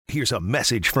Here's a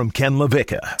message from Ken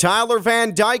LaVicka. Tyler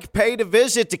Van Dyke paid a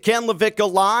visit to Ken LaVicka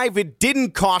Live. It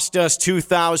didn't cost us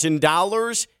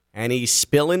 $2,000, and he's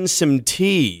spilling some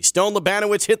tea. Stone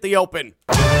Labanowitz hit the open.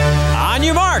 On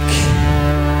your mark.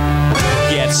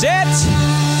 Get set.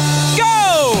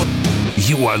 Go!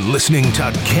 You are listening to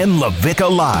Ken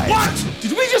LaVicka Live. What?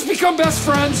 Did we just become best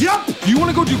friends? Yup. You want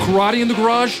to go do karate in the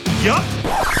garage? Yup.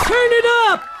 Turn it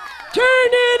up! Turn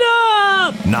it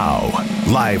up! Now,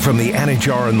 live from the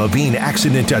Anajar and Levine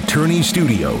Accident Attorney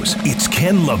Studios, it's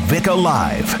Ken LaVicka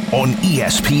Live on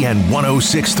ESPN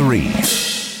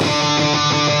 106.3.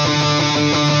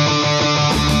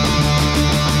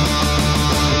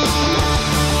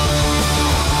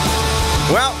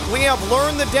 Well, we have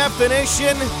learned the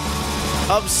definition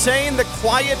of saying the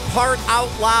quiet part out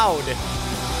loud.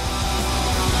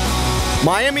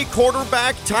 Miami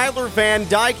quarterback Tyler Van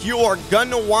Dyke, you are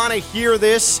going to want to hear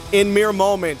this in mere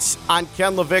moments on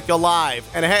Ken LaVicka Live.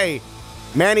 And hey,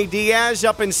 Manny Diaz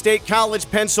up in State College,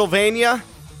 Pennsylvania,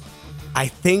 I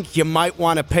think you might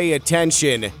want to pay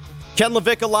attention. Ken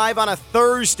LaVicka Live on a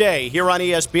Thursday here on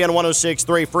ESPN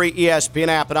 106.3, free ESPN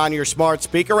app and on your smart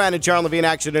speaker and at John Levine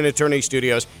Accident Attorney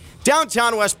Studios.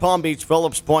 Downtown West Palm Beach,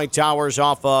 Phillips Point Towers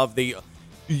off of the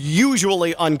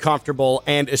usually uncomfortable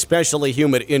and especially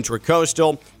humid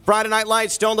Intracoastal. Friday Night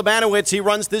Lights, Stone Labanowitz, he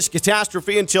runs this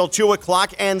catastrophe until 2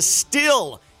 o'clock and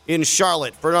still in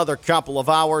Charlotte for another couple of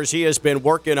hours. He has been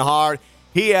working hard.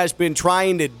 He has been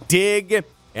trying to dig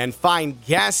and find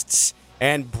guests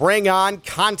and bring on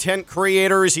content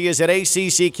creators. He is at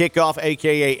ACC Kickoff,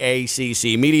 a.k.a.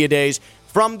 ACC Media Days.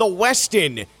 From the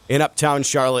Westin in Uptown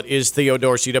Charlotte is Theo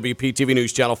Dorsey, WPTV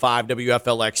News Channel 5,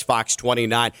 WFLX, Fox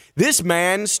 29. This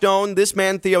man,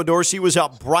 Theo Dorsey, was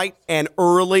up bright and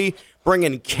early,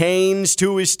 bringing canes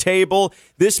to his table.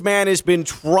 This man has been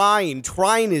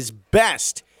trying his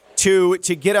best to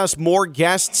get us more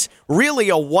guests. Really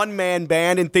a one-man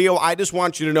band. And, Theo, I just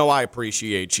want you to know I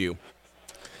appreciate you.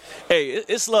 Hey,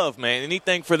 it's love, man.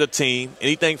 Anything for the team,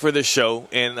 anything for the show.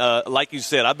 And like you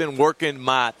said, I've been working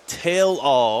my tail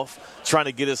off trying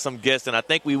to get us some guests, and I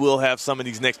think we will have some in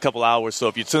these next couple hours. So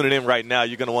if you're tuning in right now,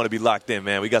 you're going to want to be locked in,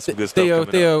 man. We got some good stuff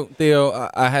coming up. Theo,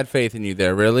 I had faith in you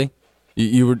there, really.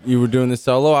 You were doing this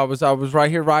solo. I was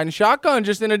right here riding shotgun,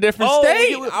 just in a different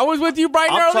state. I was with you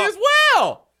bright and early as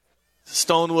well.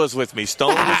 Stone was with me.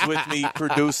 Stone was with me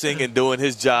producing and doing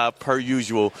his job per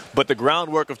usual. But the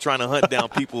groundwork of trying to hunt down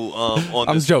people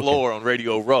on this floor on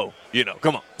Radio Row,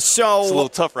 come on. So it's a little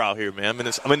tougher out here, man.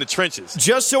 I'm in the trenches.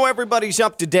 Just so everybody's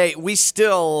up to date, we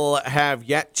still have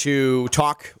yet to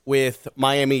talk with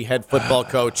Miami head football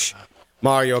coach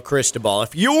Mario Cristobal.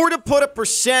 If you were to put a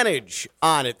percentage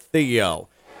on it, Theo,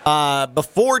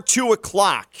 before 2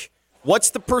 o'clock,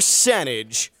 what's the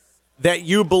percentage that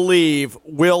you believe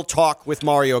will talk with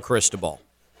Mario Cristobal?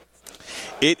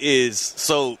 It is,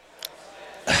 so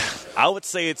I would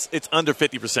say it's under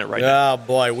 50% right now. Oh,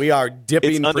 boy, we are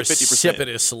dipping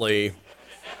precipitously.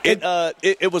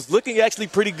 It was looking actually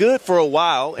pretty good for a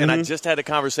while, and I just had a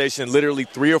conversation literally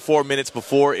 3 or 4 minutes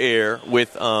before air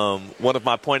with one of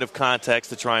my point of contacts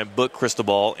to try and book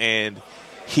Cristobal, and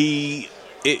the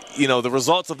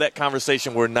results of that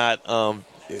conversation were not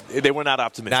they were not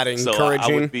optimistic. Not encouraging.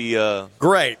 So I would be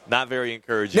great. Not very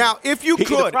encouraging. Now, if you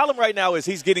could. The problem right now is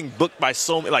he's getting booked by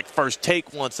so many, like First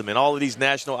Take wants him, and all of these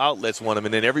national outlets want him,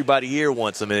 and then everybody here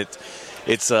wants him, and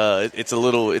it's a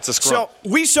scrum. So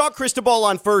we saw Cristobal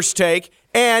on First Take,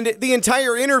 and the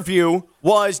entire interview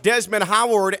was Desmond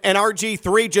Howard and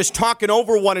RG3 just talking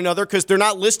over one another because they're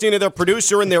not listening to their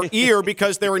producer in their ear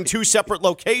because they're in two separate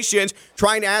locations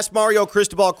trying to ask Mario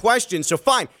Cristobal questions. So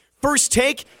fine, First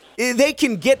Take, they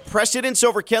can get precedence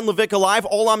over Ken LaVicka Live.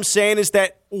 All I'm saying is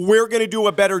that we're going to do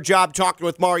a better job talking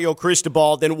with Mario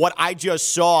Cristobal than what I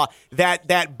just saw,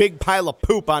 that big pile of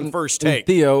poop on First Take.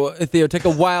 Theo, take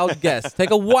a wild guess. Take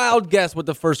a wild guess what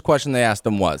the first question they asked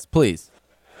him was, please.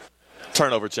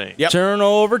 Turnover chain. Yep.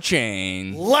 Turnover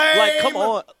chain. Lame. Like, come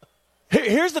on.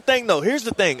 Here's the thing, though. Here's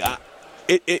the thing.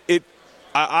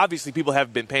 Obviously, people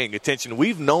haven't been paying attention.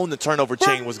 We've known the turnover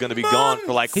chain was going to be gone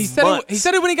for months. He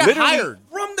said it when he got hired.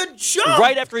 From the jump.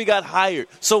 Right after he got hired.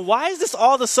 So why is this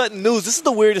all of a sudden news? This is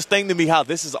the weirdest thing to me, how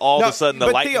this is all of a sudden the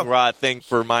lightning rod thing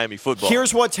for Miami football.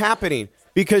 Here's what's happening.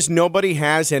 Because nobody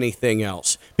has anything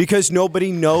else. Because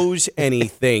nobody knows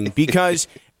anything. Because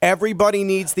everybody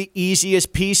needs the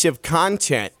easiest piece of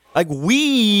content. Like,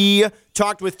 we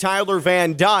talked with Tyler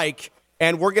Van Dyke,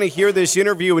 and we're going to hear this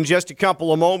interview in just a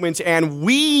couple of moments. And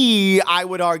I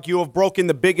would argue, have broken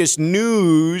the biggest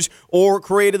news or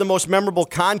created the most memorable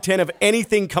content of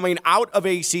anything coming out of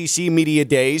ACC Media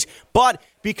Days. But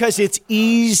because it's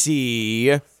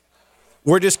easy,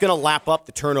 we're just going to lap up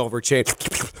the turnover chain.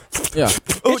 Yeah.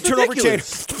 Oh, turnover chain.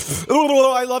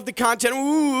 Oh, I love the content.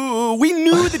 Ooh, we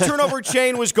knew the turnover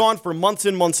chain was gone for months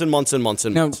and months and months and months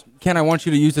and months. Now, Ken, I want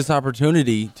you to use this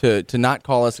opportunity to not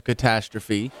call us a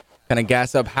catastrophe, kind of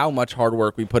gas up how much hard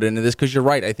work we put into this, because you're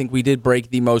right. I think we did break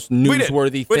the most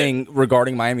newsworthy thing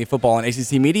regarding Miami football on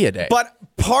ACC Media Day. But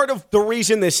part of the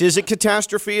reason this is a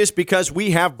catastrophe is because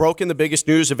we have broken the biggest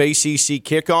news of ACC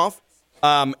kickoff.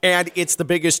 And it's the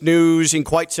biggest news in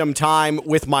quite some time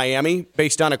with Miami,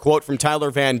 based on a quote from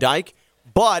Tyler Van Dyke.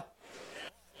 But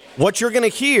what you're going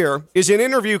to hear is an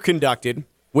interview conducted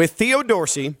with Theo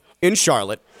Dorsey in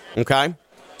Charlotte, okay?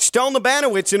 Stone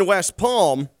Labanowitz in West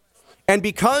Palm. And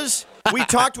because we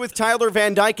talked with Tyler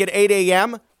Van Dyke at 8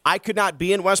 a.m., I could not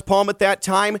be in West Palm at that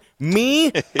time.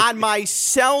 Me on my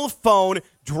cell phone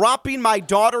dropping my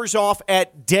daughters off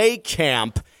at day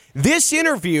camp. This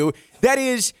interview that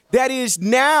is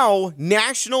now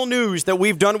national news that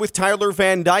we've done with Tyler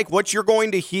Van Dyke. What you're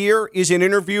going to hear is an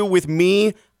interview with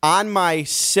me on my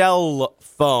cell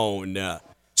phone.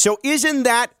 So isn't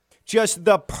that just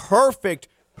the perfect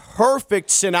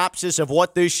synopsis of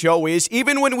what this show is?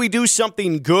 Even when we do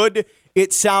something good,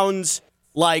 it sounds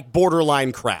like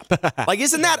borderline crap. Like,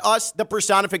 isn't that us, the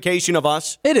personification of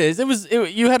us? It is.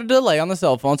 You had a delay on the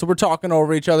cell phone, so we're talking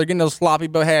over each other, getting a little sloppy,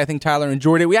 but hey, I think Tyler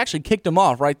enjoyed it. We actually kicked him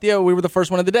off, right, Theo? We were the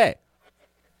first one of the day.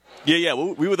 Yeah,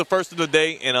 we were the first of the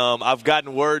day, and I've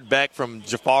gotten word back from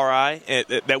Jafari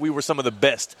that we were some of the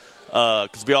best,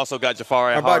 because we also got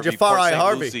Jafari Harvey. How about Jafari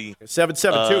Harvey?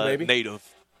 772, baby. Native.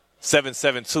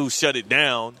 772 shut it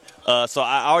down. So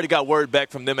I already got word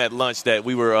back from them at lunch that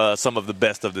we were some of the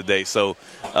best of the day. So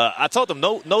I told them,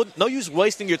 no use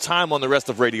wasting your time on the rest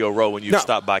of Radio Row when you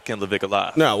stop by Ken LaVicka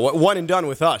Live. No, one and done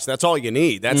with us. That's all you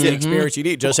need. That's the experience you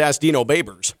need. Just ask Dino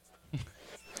Babers.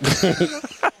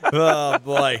 Oh,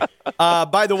 boy.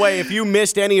 By the way, if you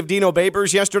missed any of Dino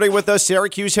Babers yesterday with us,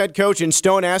 Syracuse head coach, and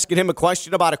Stone asking him a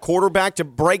question about a quarterback to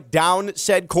break down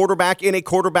said quarterback in a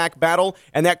quarterback battle,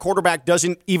 and that quarterback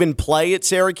doesn't even play at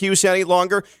Syracuse any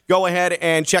longer, go ahead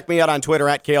and check me out on Twitter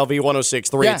at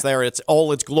KLV1063. Yeah. It's there. It's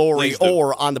all its glory,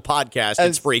 or on the podcast.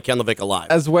 It's free, Ken LaVicka Live.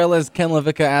 As well as Ken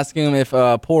LaVicka asking him if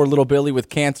poor little Billy with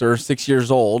cancer, 6 years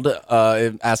old,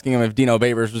 asking him if Dino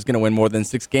Babers was going to win more than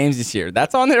 6 games this year.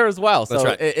 That's on there as well. So that's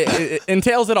right. It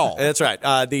entails it all. That's right.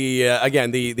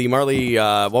 The Marley,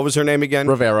 what was her name again?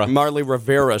 Rivera. Marley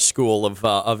Rivera School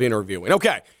of interviewing.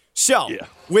 Okay, so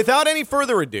without any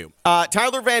further ado,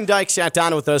 Tyler Van Dyke sat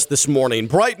down with us this morning,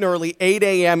 bright and early, 8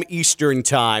 a.m. Eastern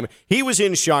time. He was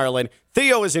in Charlotte.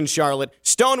 Theo was in Charlotte.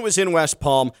 Stone was in West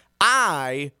Palm.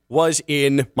 I was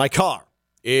in my car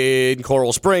in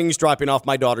Coral Springs, dropping off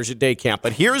my daughters at day camp.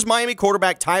 But here's Miami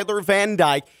quarterback Tyler Van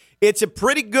Dyke. It's a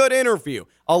pretty good interview.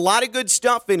 A lot of good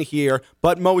stuff in here,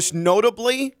 but most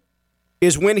notably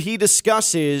is when he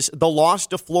discusses the loss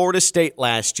to Florida State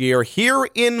last year. Here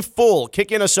in full,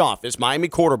 kicking us off, is Miami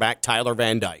quarterback Tyler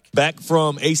Van Dyke. Back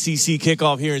from ACC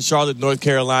kickoff here in Charlotte, North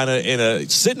Carolina,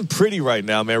 and sitting pretty right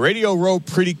now, man. Radio Row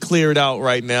pretty cleared out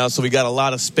right now, so we got a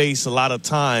lot of space, a lot of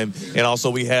time, and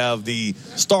also we have the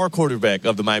star quarterback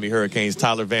of the Miami Hurricanes,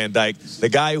 Tyler Van Dyke, the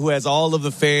guy who has all of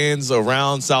the fans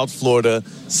around South Florida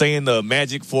saying the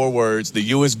magic 4 words, the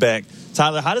U is back.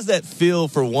 Tyler, how does that feel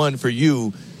for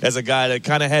you as a guy that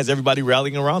kind of has everybody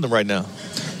rallying around him right now?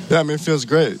 Yeah, I mean, it feels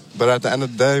great. But at the end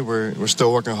of the day, we're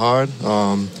still working hard.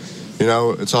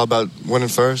 It's all about winning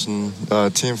first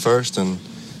and team first. And,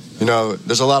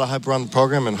 there's a lot of hype around the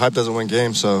program, and hype doesn't win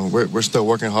games. So we're still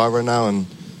working hard right now, and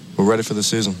we're ready for the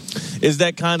season. Is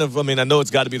that kind of, I know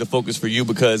it's got to be the focus for you,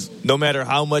 because no matter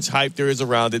how much hype there is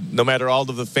around it, no matter all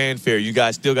of the fanfare, you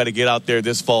guys still got to get out there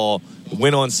this fall,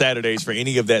 win on Saturdays for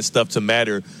any of that stuff to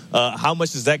matter. How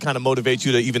much does that kind of motivate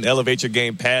you to even elevate your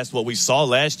game past what we saw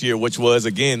last year, which was,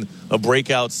 again, a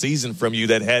breakout season from you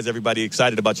that has everybody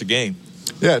excited about your game?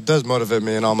 Yeah, it does motivate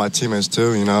me and all my teammates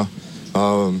too,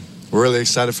 We're really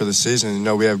excited for the season.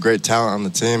 We have great talent on the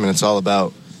team, and it's all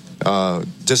about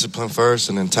discipline first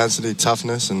and intensity,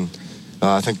 toughness. And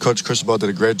I think Coach Cristobal did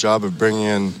a great job of bringing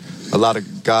in a lot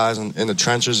of guys in the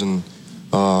trenches and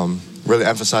really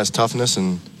emphasize toughness,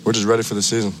 and we're just ready for the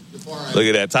season. Look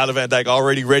at that. Tyler Van Dyke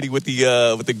already ready with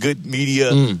the good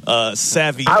media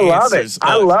savvy answers.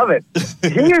 I love it.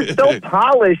 He is so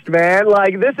polished, man.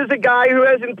 Like, this is a guy who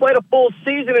hasn't played a full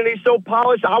season, and he's so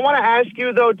polished. I want to ask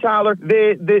you, though, Tyler,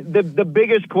 the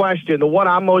biggest question, the one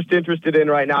I'm most interested in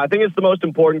right now, I think it's the most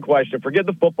important question. Forget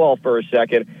the football for a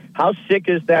second. How sick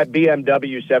is that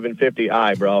BMW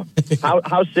 750i, bro?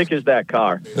 How sick is that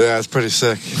car? Yeah, it's pretty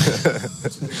sick.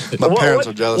 My parents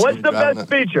are jealous. What's the best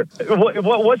feature?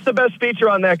 What's the best feature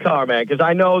on that car, man? Because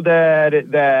I know that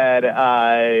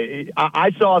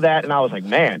I saw that and I was like,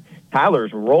 man,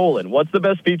 Tyler's rolling. What's the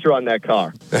best feature on that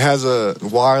car? It has a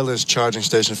wireless charging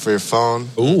station for your phone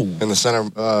in the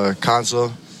center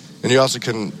console. And you also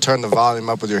can turn the volume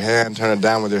up with your hand, turn it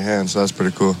down with your hand, so that's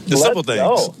pretty cool. The simple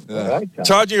things. Yeah.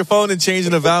 Charging your phone and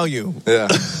changing the volume. Yeah,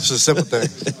 it's just simple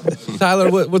things.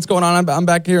 Tyler, what's going on? I'm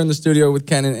back here in the studio with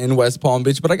Ken in West Palm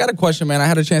Beach, but I got a question, man. I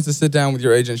had a chance to sit down with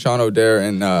your agent, Sean O'Dare,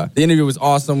 and the interview was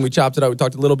awesome. We chopped it up. We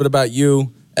talked a little bit about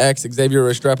you, Xavier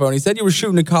Restrepo, and he said you were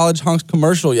shooting a College Hunks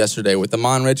commercial yesterday with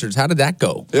Amon Richards. How did that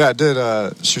go? Yeah, I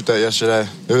did shoot that yesterday.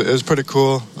 It was pretty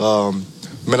cool.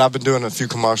 I've been doing a few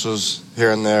commercials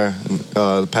here and there in,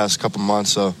 the past couple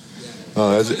months, so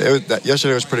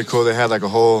yesterday was pretty cool. They had like a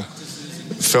whole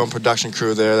film production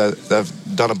crew there that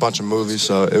have done a bunch of movies,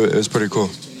 so it was pretty cool.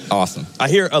 Awesome. I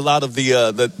hear a lot of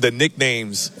the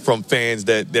nicknames from fans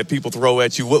that people throw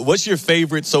at you. What's your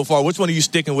favorite so far? Which one are you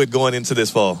sticking with going into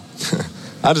this fall?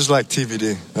 I just like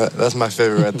TVD. That's my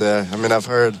favorite right there. I mean, I've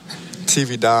heard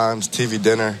TV Dimes, TV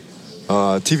Dinner.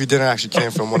 TV Dinner actually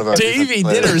came from one of our TV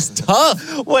Dinner's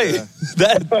tough. Wait,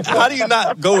 how do you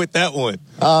not go with that one?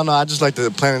 I don't know. I just like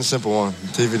the plain and simple one,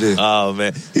 TVD. Oh,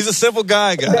 man. He's a simple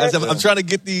guy, guys. I'm trying to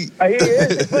get the... He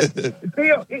is. But,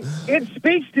 Theo, it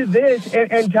speaks to this,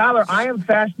 and Tyler, I am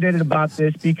fascinated about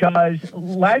this because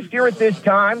last year at this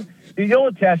time, you'll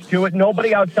attest to it,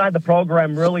 nobody outside the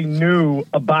program really knew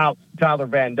about Tyler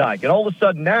Van Dyke. And all of a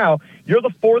sudden now, you're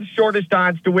the fourth shortest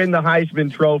odds to win the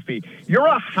Heisman Trophy. You're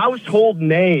a household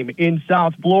name in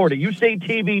South Florida. You say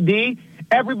TVD,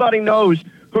 everybody knows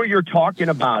who you're talking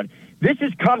about. This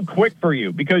has come quick for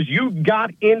you because you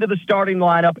got into the starting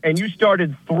lineup and you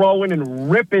started throwing and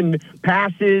ripping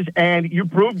passes and you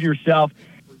proved yourself.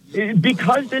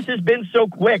 Because this has been so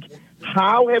quick,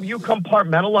 how have you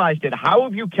compartmentalized it? How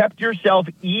have you kept yourself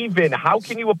even? How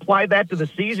can you apply that to the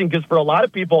season? Because for a lot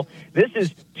of people, this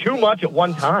is too much at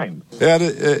one time. Yeah,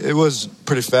 it was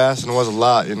pretty fast and it was a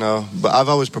lot, you know. But I've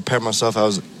always prepared myself. I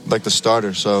was like the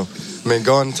starter. So, I mean,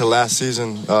 going into last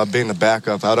season, being the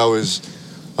backup, I'd always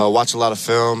watch a lot of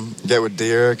film, get with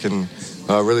Derek, and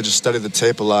really just study the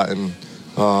tape a lot. And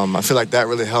I feel like that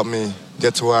really helped me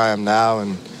get to where I am now.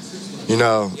 And, you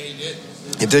know,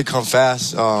 it did come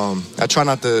fast. I try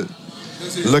not to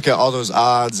look at all those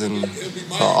odds and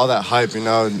all that hype, you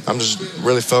know. I'm just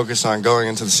really focused on going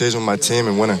into the season with my team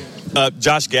and winning.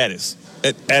 Josh Gaddis,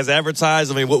 as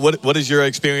advertised, I mean, what has your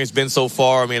experience been so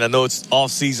far? I mean, I know it's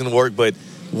off-season work, but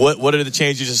what are the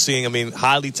changes you're seeing? I mean,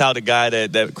 highly touted guy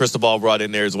that Cristobal brought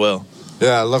in there as well.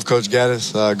 Yeah, I love Coach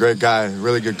Gaddis. Great guy,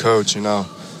 really good coach, you know.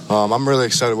 I'm really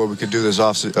excited what we could do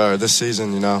this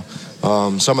season, you know.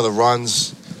 Some of the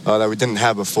runs that we didn't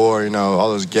have before, you know, all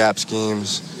those gap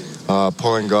schemes,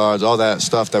 pulling guards, all that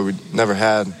stuff that we never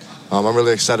had. I'm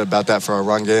really excited about that for our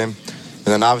run game. And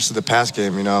then obviously the pass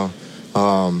game, you know.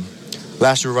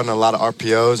 Last year we were running a lot of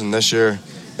RPOs, and this year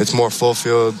it's more full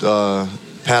field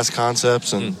pass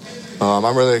concepts, and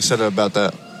I'm really excited about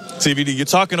that. TVD, you're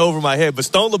talking over my head, but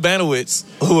Stone Labanowitz,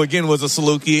 who again was a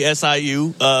Saluki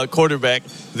SIU quarterback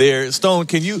there. Stone,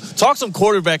 can you talk some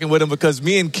quarterbacking with him? Because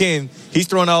me and Ken, he's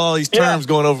throwing out all these terms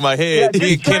going over my head.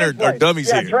 Me and Ken are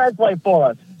dummies here. Translate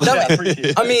for us.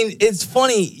 I mean, it's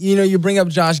funny, you know, you bring up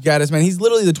Josh Gaddis, man. He's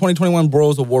literally the 2021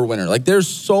 Burroughs Award winner. Like, there's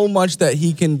so much that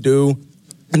he can do.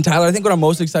 And Tyler, I think what I'm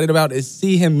most excited about is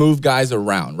see him move guys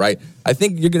around, right? I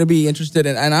think you're going to be interested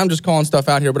in, and I'm just calling stuff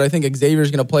out here, but I think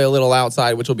Xavier's going to play a little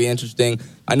outside, which will be interesting.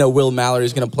 I know Will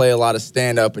Mallory's going to play a lot of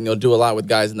stand-up, and you'll do a lot with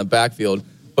guys in the backfield.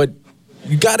 But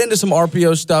you got into some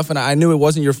RPO stuff, and I knew it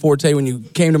wasn't your forte when you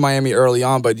came to Miami early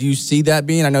on, but do you see that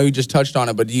being? I know you just touched on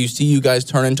it, but do you see you guys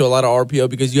turn into a lot of RPO?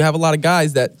 Because you have a lot of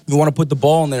guys that you want to put the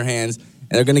ball in their hands,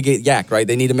 and they're going to get yacked, right?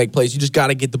 They need to make plays. You just got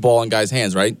to get the ball in guys'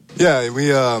 hands, right? Yeah,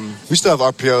 we still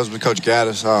have RPOs with Coach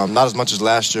Gaddis, not as much as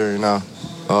last year, you know.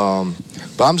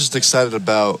 But I'm just excited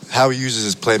about how he uses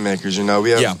his playmakers, you know. We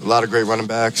have a lot of great running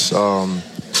backs.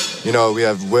 You know, we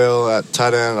have Will at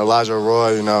tight end, Elijah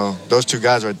Roy, you know. Those two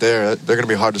guys right there, they're going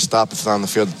to be hard to stop if they're on the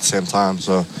field at the same time.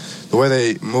 So the way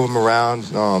they move them around,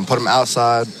 put them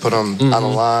outside, put them on the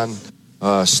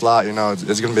line, slot, you know,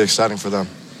 it's going to be exciting for them.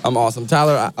 I'm awesome.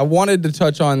 Tyler, I wanted to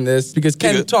touch on this because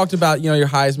Ken talked about, you know, your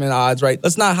Heisman odds, right?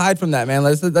 Let's not hide from that, man.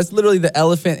 That's literally the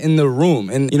elephant in the room.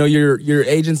 And, you know, your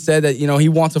agent said that, you know, he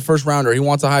wants a first rounder. He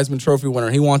wants a Heisman Trophy winner.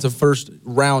 He wants a first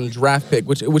round draft pick,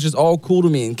 which is all cool to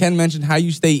me. And Ken mentioned how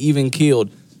you stay even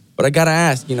keeled. But I got to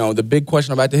ask, you know, the big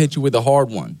question, I'm about to hit you with a hard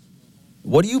one.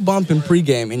 What do you bump in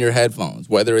pregame in your headphones?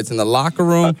 Whether it's in the locker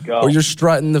room or you're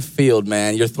strutting the field,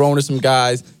 man. You're throwing to some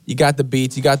guys. You got the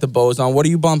beats. You got the bows on. What are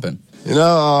you bumping?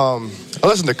 I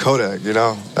listen to Kodak,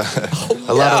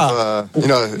 a lot of,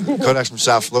 Kodak's from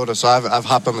South Florida, so I've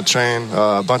hopped on the train.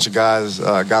 A bunch of guys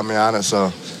got me on it,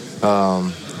 so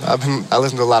I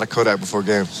listen to a lot of Kodak before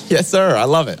games. Yes, sir. I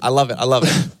love it.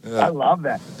 Yeah. I love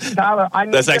that. Tyler, I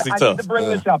need to bring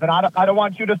this up, and I don't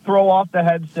want you to throw off the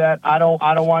headset. I don't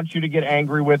want you to get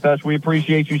angry with us. We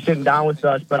appreciate you sitting down with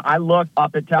us, but I look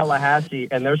up at Tallahassee,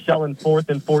 and they're selling 4th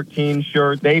and 14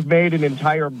 shirts. They've made an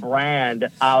entire brand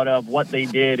out of what they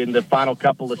did in the final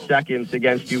couple of seconds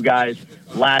against you guys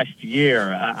last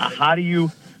year. How do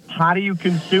you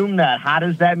consume that? How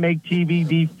does that make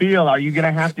TVD feel? Are you going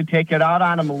to have to take it out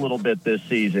on them a little bit this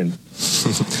season?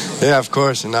 Yeah, of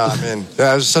course. It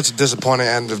was such a disappointing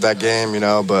end of that game,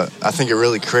 but I think it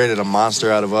really created a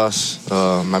monster out of us.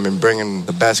 Bringing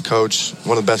the best coach,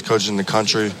 one of the best coaches in the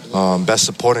country, best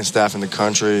supporting staff in the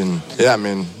country. And,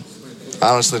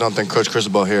 I honestly don't think Coach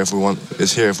Cristobal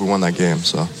is here if we won that game.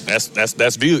 So that's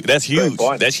huge. That's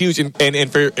huge.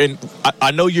 And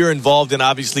I know you're involved in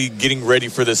obviously getting ready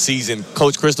for the season.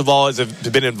 Coach Cristobal has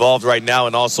been involved right now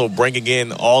and also bringing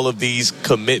in all of these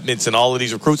commitments and all of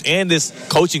these recruits and this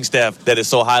coaching staff that is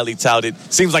so highly touted.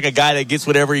 Seems like a guy that gets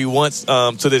whatever he wants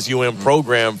to this UM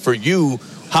program. For you,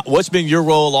 what's been your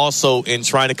role also in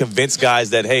trying to convince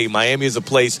guys that, hey, Miami is a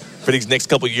place for these next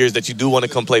couple of years that you do want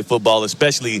to come play football,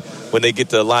 especially when they get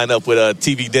to line up with a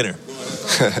TV dinner?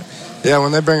 Yeah,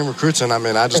 when they bring recruits in,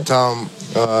 I just tell them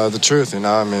the truth,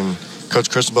 Coach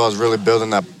Cristobal is really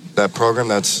building that program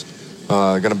that's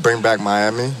going to bring back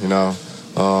Miami, I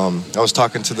was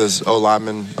talking to this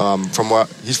O-lineman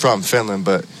he's from Finland,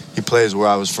 but he plays where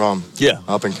I was from. Yeah.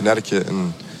 Up in Connecticut.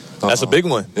 And that's a big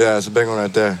one. Yeah, it's a big one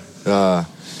right there.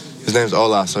 His name's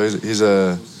Ola, so he's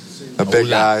a big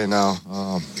guy,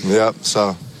 Yep.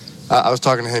 So I was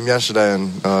talking to him yesterday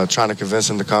and trying to convince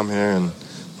him to come here. And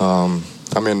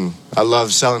I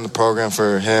love selling the program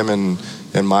for him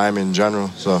and Miami in general.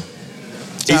 So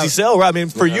easy sell,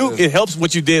 right? For you, it helps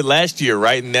what you did last year,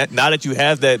 right? And now that you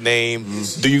have that name,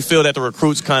 do you feel that the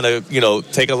recruits kind of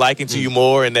take a liking to you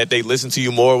more and that they listen to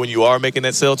you more when you are making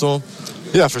that sell to them?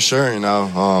 Yeah, for sure.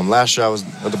 Last year I was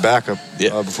the backup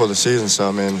before the season,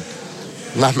 so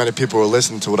not many people were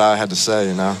listening to what I had to say,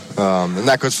 and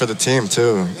that goes for the team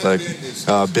too. Like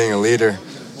being a leader,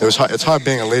 it's hard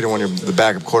being a leader when you're the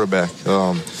backup quarterback.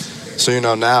 So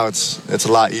now it's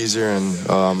a lot easier, and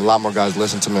a lot more guys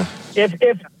listen to me.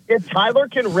 If Tyler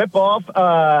can rip off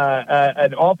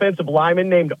an offensive lineman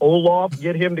named Olaf,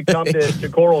 get him to come to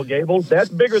Coral Gables, that's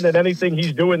bigger than anything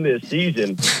he's doing this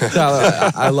season.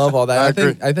 Tyler, I love all that.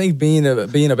 I think being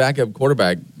a backup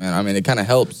quarterback, man, it kind of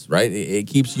helps, right? It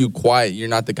keeps you quiet. You're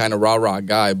not the kind of rah-rah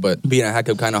guy, but being a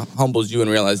backup kind of humbles you and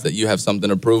realize that you have something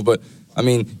to prove. But,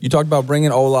 you talked about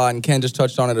bringing Ola, and Ken just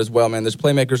touched on it as well, man. There's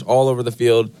playmakers all over the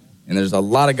field. And there's a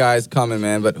lot of guys coming,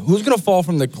 man. But who's going to fall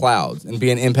from the clouds and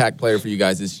be an impact player for you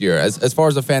guys this year, as far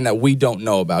as a fan that we don't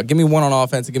know about? Give me one on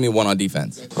offense and give me one on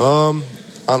defense. On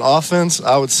offense,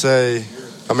 I would say,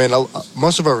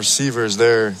 most of our receivers,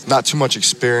 they're not too much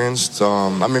experienced.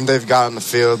 They've got on the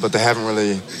field, but they haven't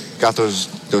really got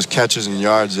those catches and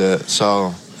yards yet. So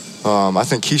I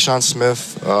think Keyshawn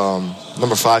Smith,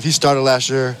 number 5, he started last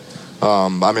year.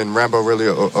 Rambo really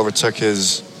overtook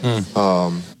his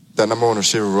that number 1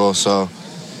 receiver role. So,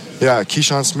 yeah,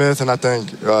 Keyshawn Smith and I think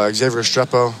Xavier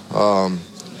Restrepo,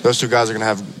 those two guys are going to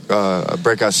have a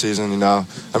breakout season,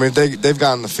 They've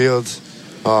gotten the field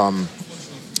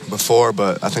before,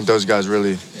 but I think those guys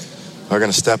really are going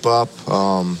to step up.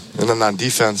 And then on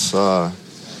defense, I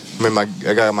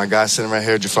got my guy sitting right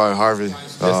here, Jafari Harvey.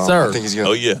 Yes, sir. I think he's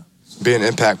going to be an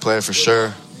impact player for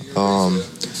sure.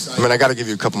 I got to give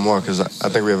you a couple more because I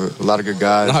think we have a lot of good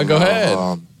guys. Go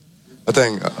ahead. I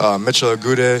think Mitchell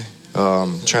Agude,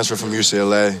 transfer from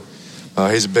UCLA.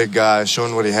 He's a big guy,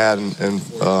 showing what he had in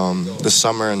this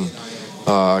summer in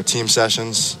our team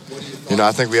sessions.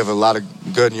 I think we have a lot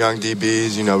of good young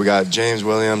DBs. We got James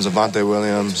Williams, Avante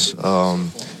Williams,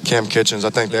 Cam Kitchens.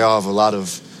 I think they all have a lot of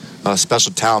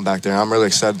special talent back there. I'm really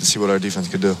excited to see what our defense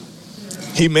could do.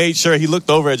 He made sure he looked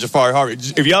over at Jafari Harvey.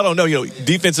 If y'all don't know,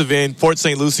 defensive end, Port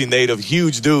St. Lucie native,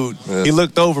 huge dude. Yeah. He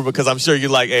looked over because I'm sure you're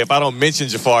like, hey, if I don't mention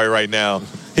Jafari right now,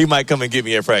 he might come and get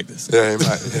me at practice. Yeah, he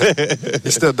might. Yeah.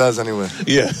 He still does anyway.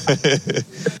 Yeah.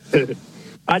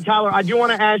 Tyler, I do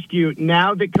want to ask you,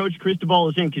 now that Coach Cristobal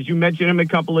is in, because you mentioned him a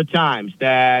couple of times,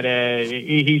 that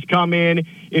he's come in.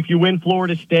 If you win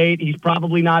Florida State, he's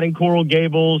probably not in Coral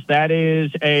Gables. That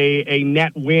is a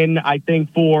net win, I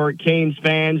think, for Canes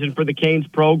fans and for the Canes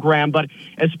program. But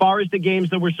as far as the games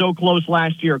that were so close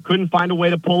last year, couldn't find a way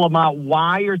to pull them out,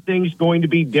 why are things going to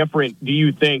be different, do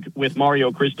you think, with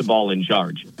Mario Cristobal in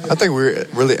charge? I think we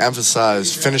really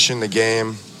emphasize finishing the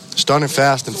game, starting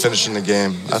fast and finishing the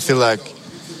game. I feel like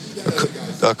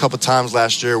a couple times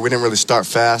last year we didn't really start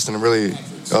fast, and it really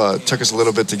took us a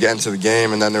little bit to get into the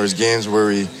game. And then there was games where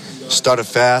we started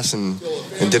fast and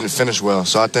didn't finish well.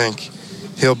 So I think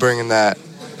he'll bring in that,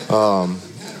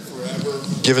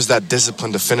 give us that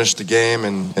discipline to finish the game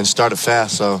and start it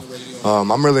fast. So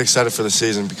I'm really excited for the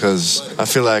season because I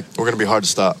feel like we're going to be hard to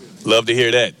stop. Love to hear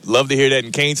that. Love to hear that.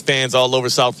 And Canes fans all over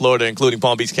South Florida, including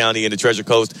Palm Beach County and the Treasure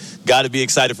Coast, got to be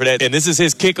excited for that. And this is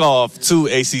his kickoff to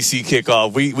ACC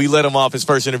Kickoff. We let him off his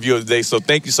first interview of the day, so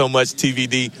thank you so much,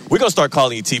 TVD. We're going to start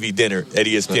calling you TV Dinner at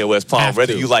ESPN West Palm,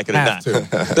 whether you like it or not.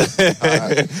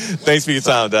 Right. Thanks for your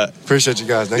time, Doc. Appreciate you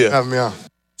guys. Thanks for having me on.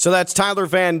 So that's Tyler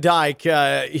Van Dyke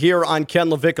here on Ken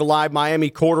LaVicka Live,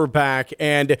 Miami quarterback.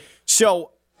 And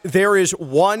so there is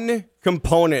one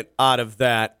component out of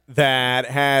that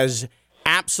has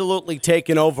absolutely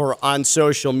taken over on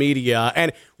social media.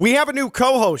 And we have a new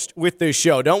co-host with this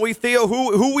show, don't we, Theo?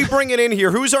 Who we bringing in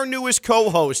here? Who's our newest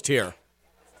co-host here?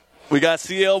 We got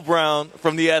CL Brown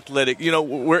from The Athletic. You know,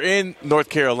 we're in North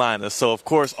Carolina, so, of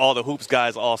course, all the hoops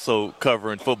guys also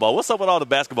covering football. What's up with all the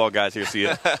basketball guys here,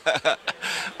 CL?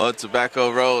 On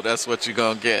Tobacco Road, that's what you're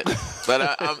going to get.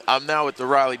 But I'm now with the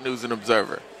Raleigh News and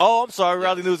Observer. Oh, I'm sorry,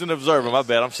 Raleigh News and Observer. My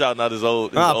bad. I'm shouting out his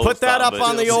old put that style, up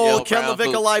on the old Ken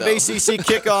LaVicka Live ACC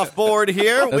kickoff board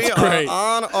here. We are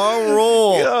on a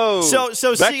roll. Yo,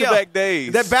 so back-to-back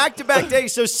days. The back-to-back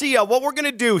days. So, Sia, what we're going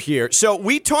to do here. So,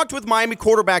 we talked with Miami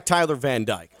quarterback Tyler Van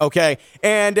Dyke, okay?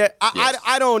 And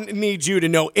I don't need you to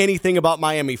know anything about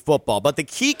Miami football, but the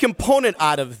key component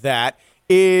out of that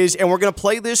is, and we're going to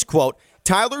play this quote,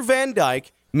 Tyler Van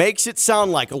Dyke makes it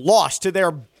sound like a loss to their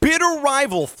bitter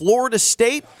rival, Florida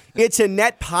State. It's a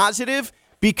net positive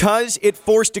because it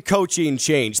forced a coaching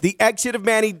change. The exit of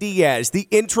Manny Diaz, the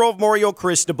intro of Mario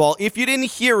Cristobal. If you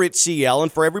didn't hear it, CL,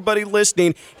 and for everybody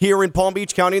listening here in Palm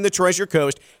Beach County and the Treasure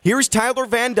Coast, here's Tyler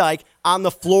Van Dyke on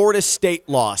the Florida State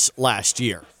loss last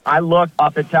year. I look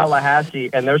up at Tallahassee,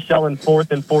 and they're selling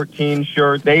 4th and 14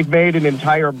 shirts. They've made an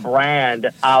entire brand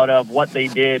out of what they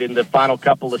did in the final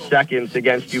couple of seconds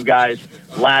against you guys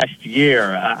last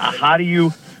year. How do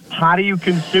you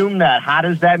consume that? How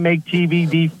does that make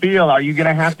TVD feel? Are you going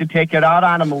to have to take it out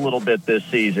on them a little bit this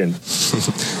season?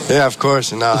 Yeah, of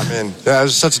course. It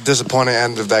was such a disappointing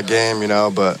end of that game,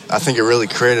 but I think it really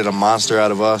created a monster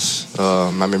out of us.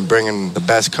 Bringing the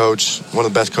best coach, one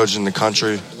of the best coaches in the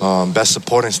country, best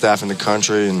supporting staff in the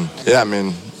country. And,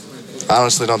 I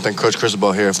honestly don't think Coach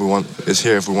Cristobal is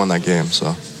here if we won that game,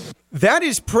 so. That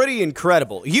is pretty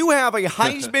incredible. You have a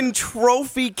Heisman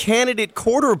Trophy candidate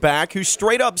quarterback who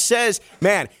straight up says,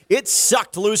 man, it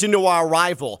sucked losing to our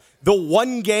rival. The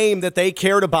one game that they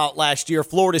cared about last year,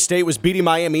 Florida State, was beating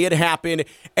Miami. It happened,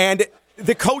 and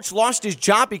the coach lost his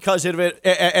job because of it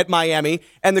at Miami,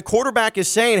 and the quarterback is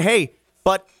saying, hey,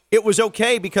 but it was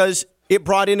okay because it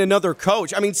brought in another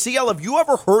coach. I mean, CL, have you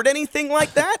ever heard anything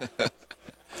like that?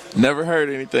 Never heard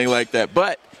anything like that,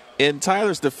 but in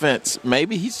Tyler's defense,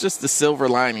 maybe he's just the silver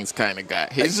linings kind of guy.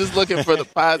 He's just looking for the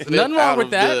positive out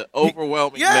of the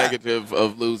overwhelming negative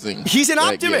of losing. He's an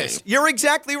optimist. You're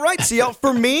exactly right, CL.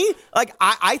 For me,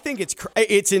 I think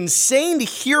it's insane to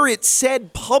hear it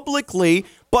said publicly,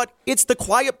 but it's the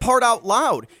quiet part out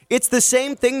loud. It's the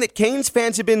same thing that Canes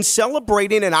fans have been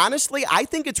celebrating, and honestly, I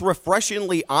think it's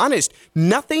refreshingly honest.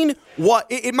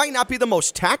 It might not be the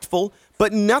most tactful,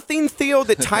 but nothing, Theo,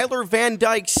 that Tyler Van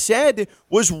Dyke said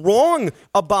was wrong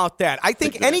about that. I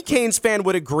think any Canes fan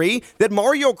would agree that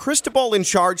Mario Cristobal in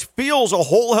charge feels a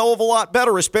whole hell of a lot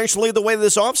better, especially the way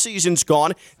this offseason's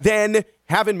gone, than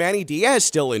having Manny Diaz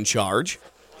still in charge.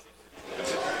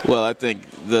 Well, I think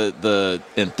the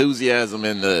enthusiasm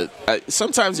and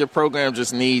sometimes your program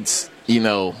just needs,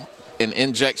 an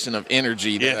injection of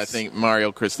energy that I think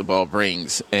Mario Cristobal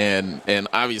brings. And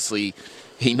obviously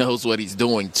he knows what he's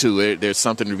doing too. There's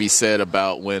something to be said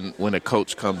about when a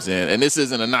coach comes in, and this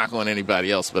isn't a knock on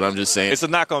anybody else, but I'm just saying it's a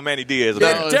knock on Manny Diaz. It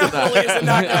definitely is a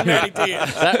knock on Manny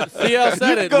Diaz. CL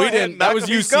said it. We didn't. That was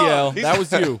you, CL. That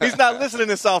was you. He's not listening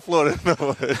in South Florida.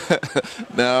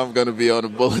 Now I'm going to be on the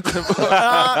bulletin board.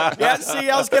 Yeah,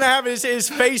 CL's going to have his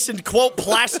face and quote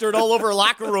plastered all over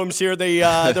locker rooms here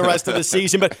the rest of the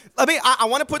season. But I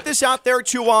want to put this out there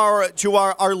to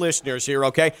our listeners here.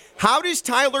 Okay, how does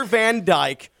Tyler Van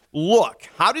Dyke look?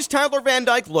 How does Tyler Van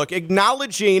Dyke look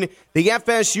acknowledging the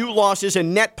FSU loss is a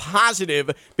net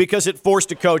positive because it forced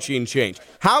a coaching change?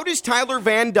 How does Tyler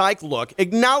Van Dyke look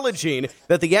acknowledging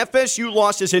that the FSU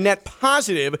loss is a net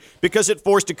positive because it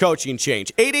forced a coaching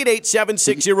change?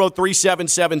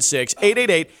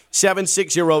 888-760-3776.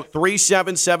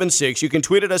 888-760-3776. You can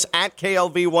tweet at us at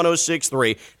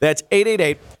KLV1063. That's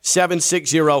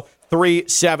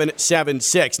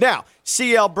 888-760-3776. Now,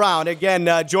 CL Brown, again,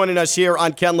 joining us here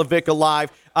on Ken LaVicka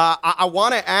Live. I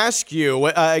want to ask you,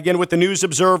 again, with the News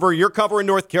Observer, you're covering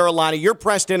North Carolina, you're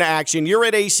pressed into action, you're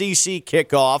at ACC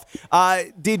kickoff.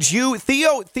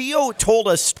 Theo told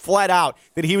us flat out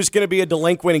that he was going to be a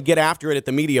delinquent and get after it at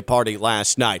the media party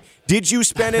last night. Did you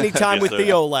spend any time with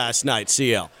Theo last night,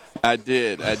 CL? I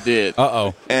did.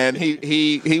 Uh-oh. And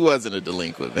he wasn't a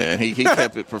delinquent, man. He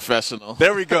kept it professional.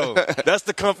 There we go. That's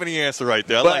the company answer right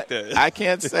there. I like that. I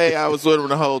can't say I was with him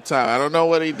the whole time. I don't know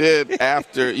what he did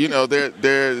after.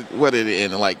 They're what did it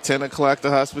end like 10 o'clock, the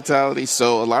hospitality.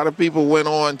 So a lot of people went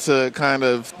on to kind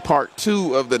of part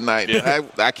 2 of the night. Yeah.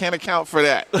 I can't account for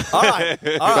that. All right.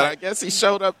 But I guess he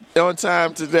showed up on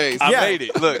time today. So. I made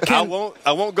it. Look, I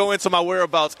won't go into my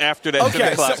whereabouts after that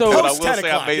 10 o'clock. So but I will say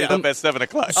I made it up at 7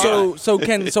 o'clock. So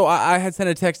Ken, I had sent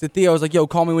a text to Theo. I was like, yo,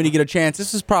 call me when you get a chance.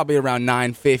 This is probably around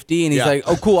 9:50. And he's like,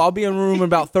 oh, cool, I'll be in the room in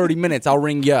about 30 minutes. I'll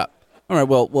ring you up. All right,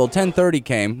 well, 10:30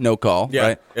 came, no call,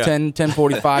 right? Yeah.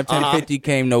 10:45, 10:50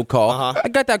 came, no call. I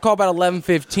got that call about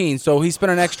 11:15, so he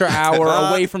spent an extra hour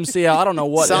away from CL. I don't know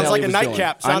what. Sounds like a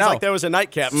nightcap. Sounds like there was a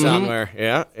nightcap somewhere.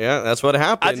 Yeah, that's what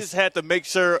happened. I just had to make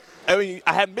sure. I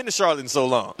hadn't been to Charlotte in so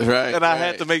long, right? And I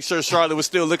had to make sure Charlotte was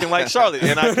still looking like Charlotte,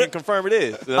 and I can confirm it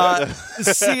is.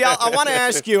 CL, I want to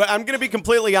ask you. I'm going to be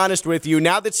completely honest with you.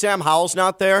 Now that Sam Howell's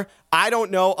not there, I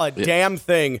don't know a damn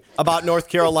thing about North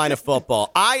Carolina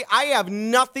football. I have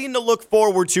nothing to look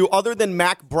forward to other than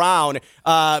Mac Brown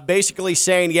basically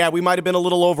saying, yeah, we might have been a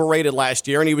little overrated last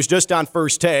year, and he was just on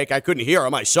First Take. I couldn't hear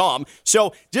him. I saw him.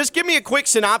 So just give me a quick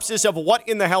synopsis of what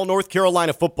in the hell North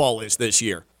Carolina football is this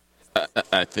year.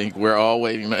 I think we're all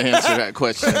waiting to answer that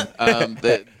question.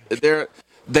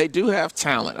 They do have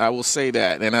talent, I will say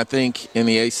that. And I think in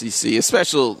the ACC,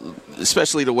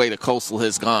 especially the way the Coastal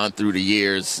has gone through the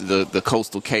years, the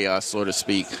Coastal chaos, so to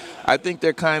speak, I think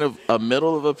they're kind of a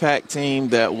middle-of-the-pack team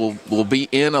that will be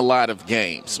in a lot of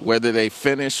games, whether they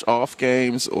finish off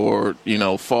games or,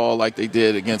 fall like they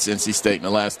did against NC State in the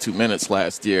last 2 minutes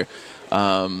last year.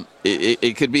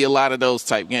 It could be a lot of those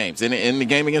type games. In the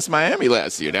game against Miami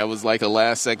last year, that was like a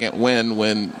last-second win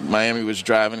when Miami was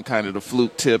driving kind of the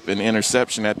fluke tip and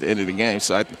interception at the end of the game.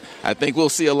 So I think we'll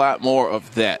see a lot more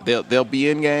of that. They'll be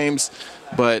in games,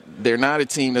 but they're not a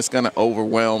team that's going to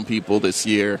overwhelm people this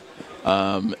year.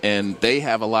 And they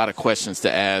have a lot of questions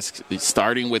to ask,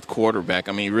 starting with quarterback.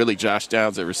 I mean, really, Josh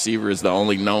Downs at receiver is the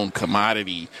only known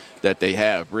commodity that they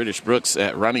have. British Brooks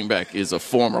at running back is a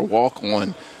former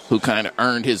walk-on who kind of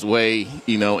earned his way,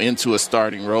 into a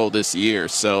starting role this year.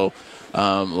 So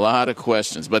a lot of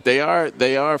questions. But they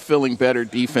are feeling better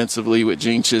defensively with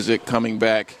Gene Chizik coming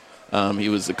back. He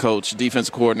was the coach,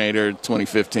 defensive coordinator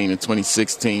 2015 and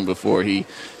 2016 before he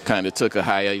kind of took a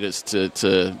hiatus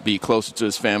to be closer to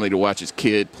his family, to watch his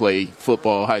kid play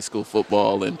football, high school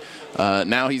football. And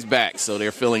now he's back, so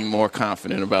they're feeling more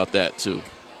confident about that too.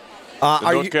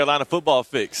 The North Carolina football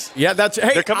fix. Yeah,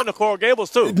 they're coming to Coral Gables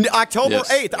too. October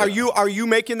 8th. Are you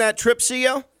making that trip,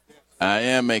 CEO? I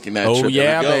am making that trip. Oh,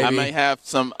 yeah, baby. I may have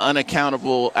some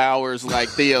unaccountable hours like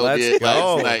Theo did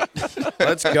last night.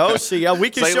 Let's go, CEO.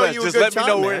 We can show you a good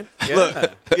time, man. Look,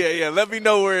 let me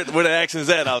know where the action's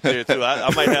at out there, too.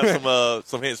 I might have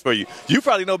some hints for you. You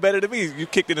probably know better than me. You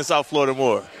kicked it in South Florida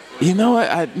more. You know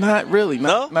what? Not really.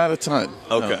 Not a ton.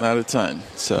 Okay. No, not a ton.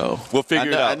 So we'll figure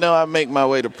it out. I know I make my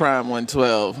way to Prime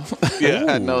 112. Yeah.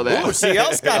 I know that. Ooh,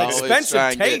 CL's got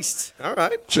expensive taste. All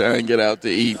right. Try and get out to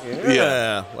eat.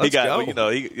 Yeah. Let's go.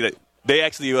 They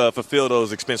actually fulfill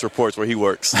those expense reports where he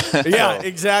works. Yeah,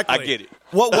 exactly. I get it.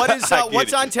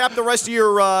 What's on tap the rest of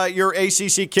your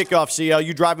ACC kickoff, CL?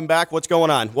 You driving back? What's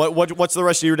going on? What's the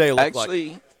rest of your day look like?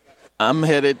 Actually, I'm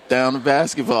headed down to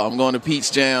basketball. I'm going to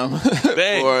Peach Jam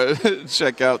or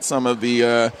check out some of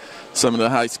the some of the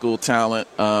high school talent.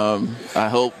 I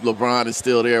hope LeBron is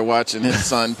still there watching his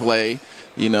son play.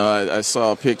 You know, I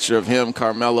saw a picture of him,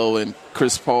 Carmelo, and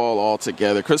Chris Paul all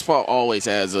together. Chris Paul always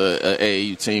has a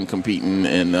AAU team competing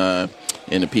in the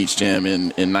Peach Jam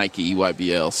in Nike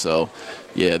EYBL. So,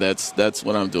 yeah, that's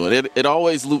what I'm doing. It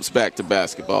always loops back to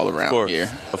basketball around here.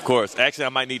 Of course. Actually, I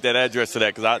might need that address to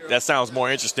that because that sounds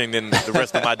more interesting than the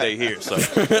rest of my day here. So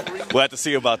we'll have to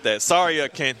see about that. Sorry,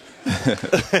 Ken.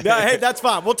 No, hey, that's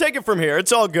fine. We'll take it from here.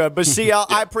 It's all good. But CL,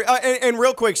 and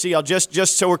real quick, CL,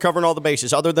 just so we're covering all the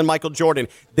bases, other than Michael Jordan,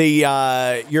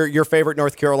 your favorite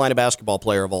North Carolina basketball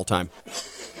player of all time.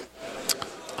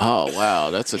 Oh, wow.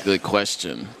 That's a good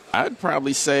question. I'd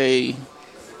probably say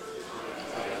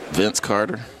Vince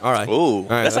Carter. All right. Ooh,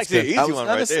 that's actually an easy one right there. I was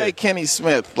going to say Kenny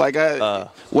Smith. Like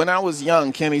when I was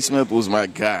young, Kenny Smith was my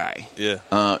guy. Yeah.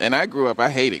 And I grew up, I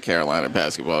hated Carolina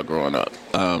basketball growing up.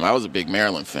 I was a big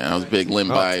Maryland fan. I was a big Lynn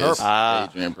Bias,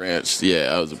 Adrian Branch.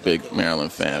 Yeah, I was a big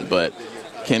Maryland fan. But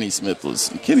Kenny Smith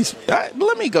was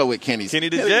let me go with Kenny. Kenny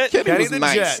the Jet. Kenny was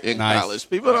nice in college.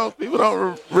 People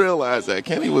don't realize that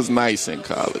Kenny was nice in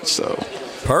college. So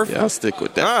perfect. Yeah, I'll stick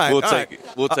with that. All right,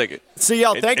 We'll take it.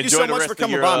 CL, thank you so much for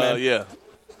coming by, man. Yeah.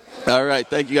 All right,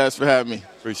 thank you guys for having me.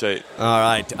 Appreciate it. All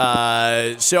right.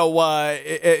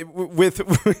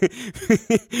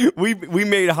 We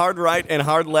made hard right and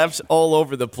hard lefts all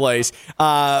over the place.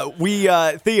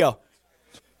 Theo.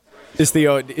 Is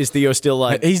Theo still?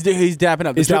 He's dapping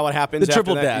up. Is that what happens? The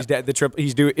triple dap. Dap.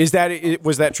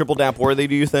 Was that triple dap worthy?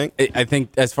 Do you think? I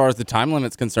think as far as the time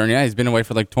limit's concerned, yeah, he's been away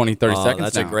for like 20, 30 seconds.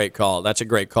 That's now. a great call.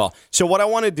 So what I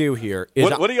want to do here is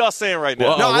what are y'all saying right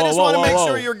now? I just want to make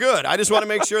sure you're good. I just want to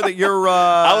make sure that you're.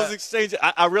 I was exchanging.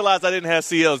 I realized I didn't have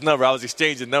CL's number. I was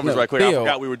exchanging numbers right quick. Theo, I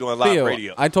forgot we were doing live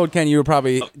radio. I told Ken you were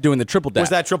probably doing the triple dap. Was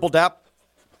that triple dap?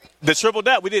 The triple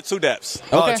dap, we did 2 daps.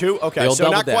 Okay. 2? Okay, so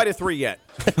not quite a 3 yet.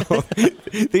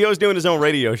 Theo's doing his own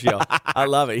radio show. I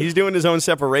love it. He's doing his own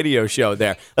separate radio show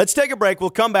there. Let's take a break.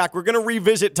 We'll come back. We're going to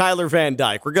revisit Tyler Van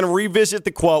Dyke. We're going to revisit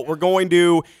the quote. We're going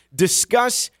to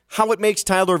discuss how it makes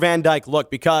Tyler Van Dyke look,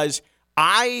 because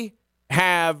I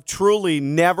have truly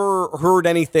never heard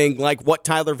anything like what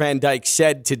Tyler Van Dyke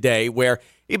said today, where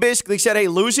he basically said, hey,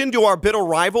 losing to our bitter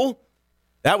rival,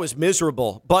 that was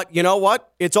miserable. But you know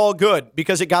what? It's all good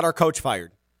because it got our coach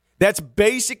fired. That's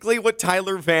basically what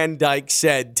Tyler Van Dyke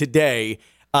said today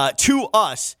to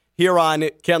us here on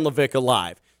Ken LaVicka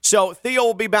Live. So Theo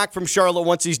will be back from Charlotte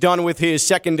once he's done with his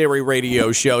secondary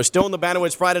radio show. Still in the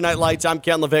Banowitz Friday Night Lights. I'm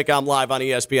Ken LaVicka. I'm live on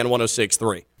ESPN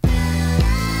 106.3.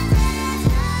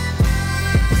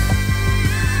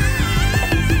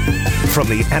 From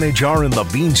the Anajar and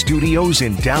Levine Studios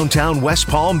in downtown West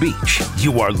Palm Beach,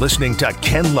 you are listening to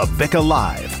Ken LaVicka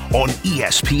Live on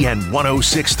ESPN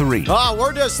 106.3.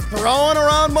 We're just throwing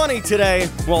around money today.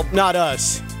 Well, not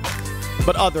us,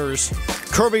 but others.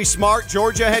 Kirby Smart,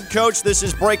 Georgia head coach. This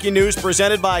is breaking news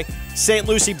presented by St.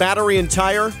 Lucie Battery and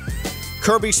Tire.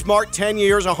 Kirby Smart, 10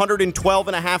 years,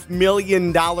 $112.5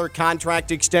 million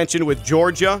contract extension with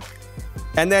Georgia.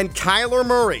 And then Kyler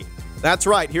Murray. That's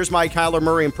right. Here's my Kyler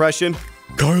Murray impression.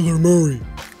 Kyler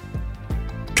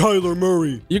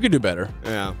Murray. You could do better.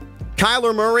 Yeah.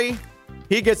 Kyler Murray,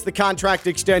 he gets the contract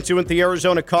extension with the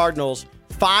Arizona Cardinals.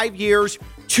 5 years,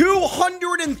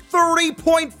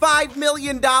 $230.5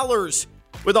 million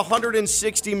with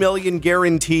 $160 million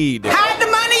guaranteed. Hide the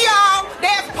money, y'all.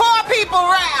 There's poor people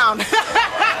around.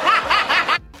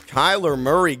 Kyler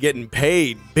Murray getting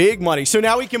paid big money. So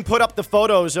now we can put up the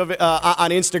photos of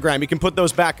on Instagram. You can put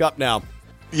those back up now.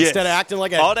 Yes. Instead of acting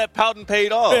like all that pouting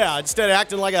paid off. Yeah, instead of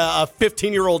acting like a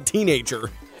 15-year-old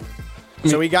teenager.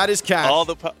 So he got his cash.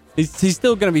 He's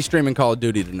still going to be streaming Call of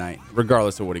Duty tonight,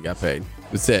 regardless of what he got paid.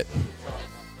 That's it.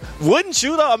 Wouldn't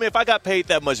you, though? I mean, if I got paid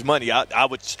that much money, I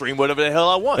would stream whatever the hell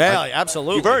I want. Yeah,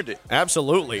 absolutely. You've earned it.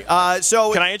 Absolutely.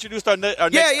 So can I introduce our next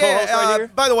co-host right here?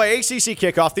 By the way, ACC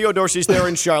kickoff. Theo Dorsey's there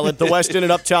in Charlotte, the West End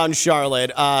and Uptown Charlotte.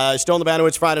 Still in the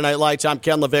Banowitz Friday Night Lights. I'm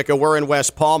Ken LaVicka. We're in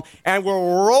West Palm, and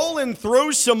we're rolling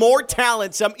through some more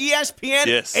talent, some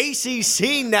ESPN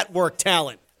ACC Network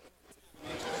talent.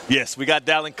 Yes, we got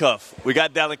Dalen Cuff. We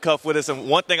got Dalen Cuff with us, and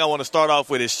one thing I want to start off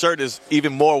with, his shirt is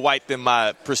even more white than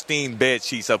my pristine bed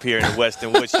sheets up here in the West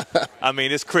End, which, I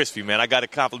mean, it's crispy, man. I got to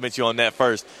compliment you on that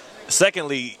first.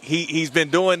 Secondly, he's been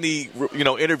doing the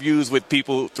interviews with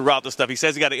people throughout the stuff. He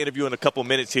says he got an interview in a couple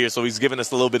minutes here, so he's giving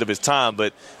us a little bit of his time.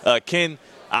 But, Ken,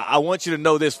 I want you to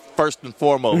know this first and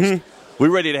foremost. Mm-hmm. We're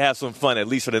ready to have some fun, at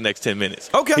least for the next 10 minutes.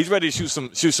 Okay. He's ready to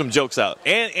shoot some jokes out.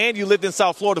 And you lived in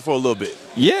South Florida for a little bit.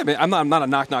 Yeah, man. I'm not a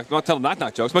knock-knock. I'm not telling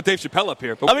knock-knock jokes. I'm not Dave Chappelle up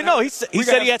here. But he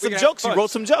said he had some jokes. He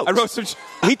wrote some jokes. I wrote some jokes.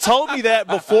 He told me that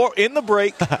before in the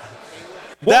break.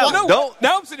 Now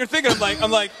I'm sitting here thinking,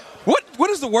 I'm like, what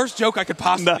is the worst joke I could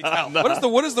possibly tell? No. What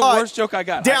is the worst joke I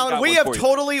got? Dalen, we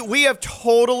have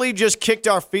totally just kicked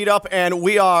our feet up, and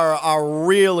we are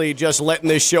really just letting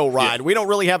this show ride. Yeah. We don't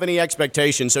really have any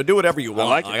expectations, so do whatever you want.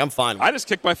 Like I'm fine. I just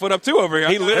kicked my foot up too over here.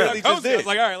 He literally just did. I was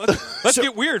like, all right, let's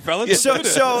get weird, fellas.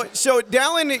 So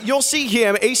Dalen, you'll see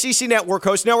him, ACC Network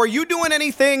host. Now, are you doing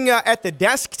anything at the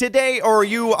desk today, or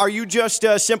are you just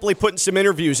simply putting some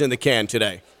interviews in the can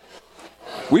today?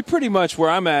 We pretty much, where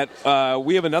I'm at,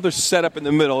 we have another setup in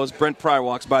the middle as Brent Pry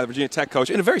walks by, the Virginia Tech coach,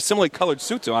 in a very similarly colored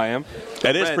suit to I am.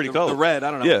 That is pretty cool. The red,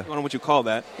 I don't know what you call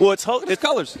that. Well, it's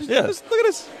colors. Yeah. Look at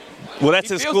this. Well, that's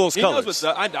his school's colors.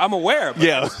 I'm aware. But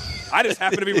yeah. I just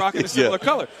happen to be rocking a similar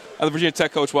color. The Virginia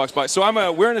Tech coach walks by. So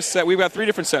we're in a set. We've got 3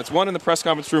 different sets. One in the press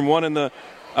conference room, one in the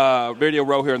radio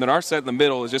row here, and then our set in the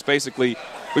middle is just basically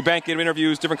we bank in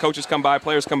interviews. Different coaches come by,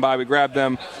 players come by. We grab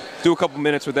them, do a couple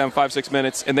minutes with them, 5-6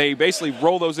 minutes, and they basically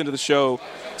roll those into the show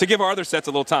to give our other sets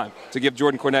a little time, to give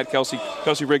Jordan Cornette,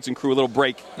 Kelsey Riggs, and crew a little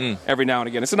break every now and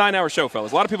again. It's a 9-hour show,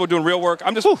 fellas. A lot of people are doing real work.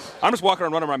 I'm just walking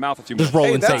around running my mouth a few minutes. Just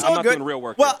rolling tape. I'm not doing real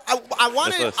work. Well, I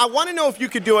want to know if you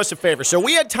could do us a favor. So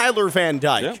we had Tyler Van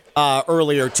Dyke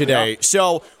earlier today. Yeah.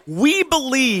 So we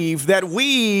believe that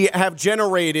we have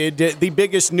generated the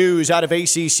biggest news out of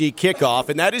ACC kickoff,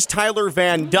 and that is Tyler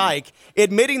Van Dyke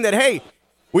admitting that, hey,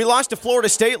 we lost to Florida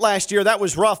State last year. That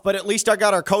was rough, but at least I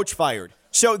got our coach fired.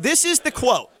 So this is the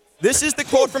quote. This is the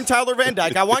quote from Tyler Van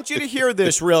Dyke. I want you to hear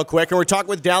this real quick, and we're talking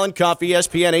with Dalen Cuff,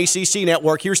 ESPN ACC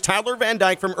Network. Here's Tyler Van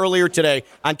Dyke from earlier today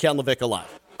on Ken LaVicka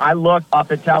Live. I look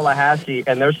up at Tallahassee,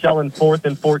 and they're selling 4th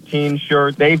and 14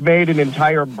 shirts. They've made an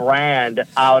entire brand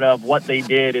out of what they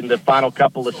did in the final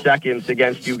couple of seconds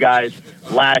against you guys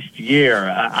last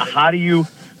year. How do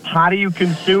you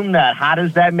consume that? How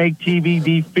does that make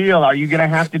TVD feel? Are you going to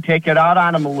have to take it out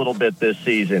on them a little bit this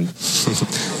season?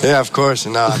 Yeah, of course.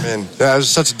 It was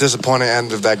such a disappointing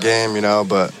end of that game,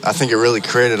 but I think it really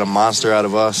created a monster out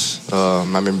of us.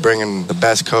 Bringing the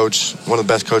best coach, one of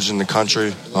the best coaches in the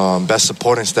country, best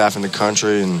supporting staff in the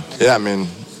country. And,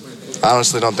 I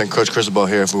honestly don't think Coach Cristobal is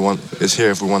here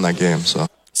if we won that game.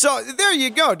 So there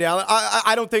you go, Dalen.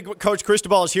 I don't think Coach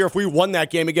Cristobal is here if we won that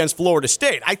game against Florida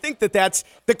State. I think that's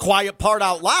the quiet part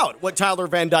out loud, what Tyler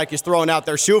Van Dyke is throwing out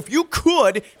there. So if you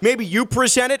could, maybe you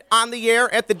present it on the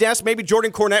air at the desk. Maybe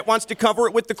Jordan Cornette wants to cover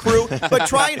it with the crew. But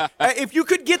try if you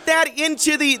could get that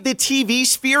into the TV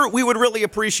sphere, we would really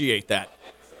appreciate that.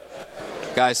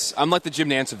 Guys, I'm like the Jim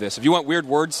Nance of this. If you want weird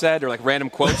words said or like random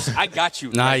quotes, I got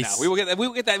you. Nice. Right now. We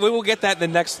will get that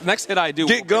in the next hit I do.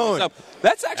 Get going.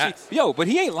 That's actually but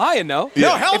he ain't lying though. Yeah.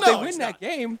 No, hell if no. They win that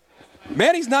game,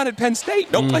 Manny's not at Penn State.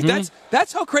 Nope. Mm-hmm. Like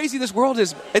that's how crazy this world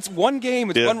is. It's one game,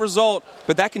 it's one result,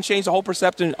 but that can change the whole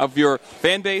perception of your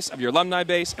fan base, of your alumni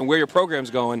base, and where your program's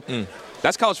going.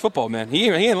 That's college football, man. He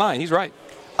ain't lying. He's right.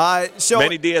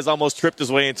 Manny Diaz almost tripped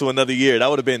his way into another year. That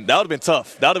would have been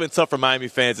tough. That would have been tough for Miami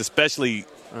fans, especially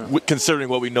considering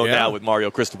what we know now with Mario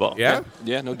Cristobal. Yeah,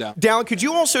 no doubt. Dalen, could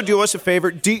you also do us a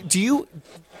favor?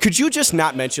 Could you just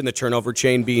not mention the turnover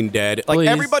chain being dead? Like,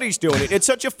 everybody's doing it. It's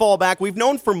such a fallback. We've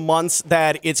known for months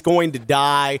that it's going to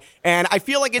die, and I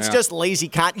feel like it's just lazy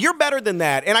content. You're better than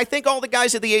that, and I think all the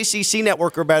guys at the ACC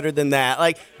Network are better than that.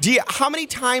 Like, how many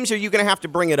times are you going to have to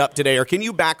bring it up today, or can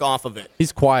you back off of it?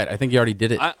 He's quiet. I think he already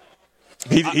did it. I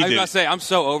was going to say, I'm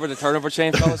so over the turnover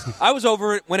chain, fellas. I was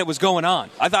over it when it was going on.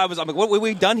 I'm like, what, were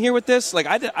we done here with this? Like,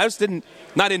 I just didn't,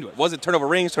 not into it. Was it turnover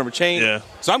rings, turnover chain? Yeah.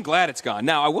 So I'm glad it's gone.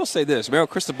 Now, I will say this. Mario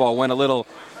Cristobal went a little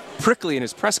prickly in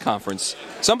his press conference.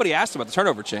 Somebody asked him about the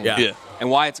turnover chain. Yeah. And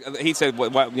why he said,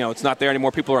 it's not there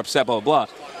anymore. People are upset, blah, blah,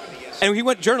 blah. And he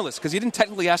went journalist because he didn't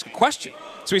technically ask a question.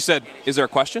 So he said, is there a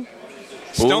question?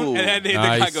 Ooh, and the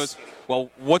guy goes, well,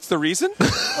 what's the reason?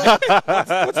 what's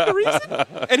the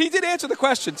reason? And he did answer the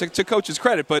question, to Coach's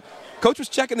credit, but Coach was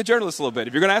checking the journalists a little bit.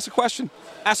 If you're going to ask a question,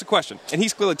 ask a question. And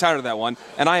he's clearly tired of that one,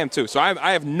 and I am too. So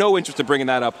I have no interest in bringing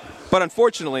that up. But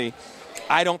unfortunately,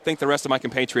 I don't think the rest of my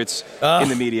compatriots in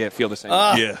the media feel the same.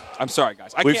 Yeah, I'm sorry,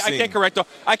 guys. I can't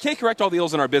correct all the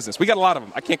ills in our business. We got a lot of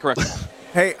them. I can't correct them.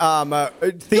 Hey,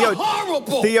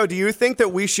 Theo, do you think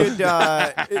that we should,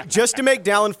 just to make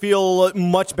Dalen feel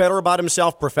much better about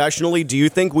himself professionally, do you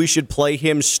think we should play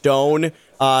him Stone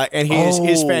and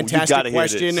his fantastic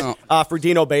question for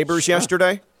Dino Babers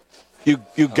yesterday?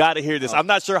 You got to hear this. I'm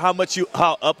not sure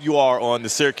how up you are on the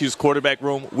Syracuse quarterback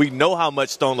room. We know how much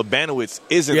Stone Labanowitz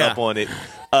isn't up on it.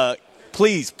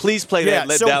 Please play that.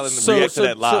 Let Dalen react to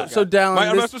that live. So Dalen,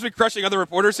 am I supposed to be crushing other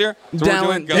reporters here?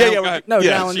 Dalen,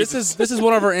 Dalen, this is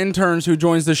one of our interns who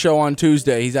joins the show on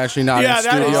Tuesday. He's actually not in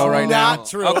studio right now. Not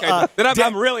true. Okay, then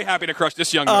I'm really happy to crush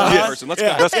this young person. Let's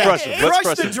go. Let's crush him.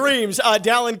 Crush the dreams.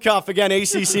 Dalen Cuff, again,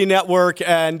 ACC Network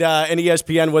and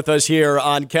ESPN with us here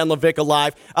on Ken LaVicka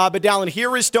Live. But Dalen,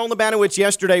 here is Stone Labanowitz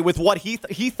yesterday with what he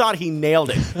thought he nailed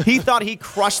it. He thought he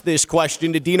crushed this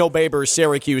question to Dino Babers,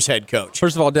 Syracuse head coach.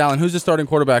 First of all, Dalen, who's the starting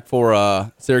quarterback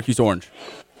for Syracuse Orange?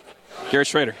 Garrett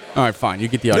Schrader. All right, fine. You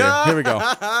get the audio. Here we go.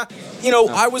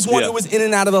 I was one who was in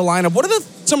and out of the lineup. What are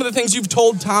some of the things you've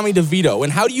told Tommy DeVito,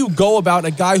 and how do you go about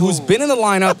a guy who's been in the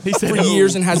lineup for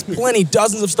years and has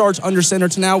dozens of starts under center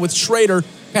to now with Schrader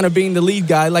kind of being the lead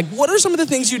guy? Like, what are some of the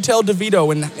things you tell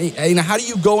DeVito, and how do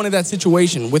you go into that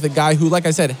situation with a guy who, like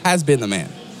I said, has been the man?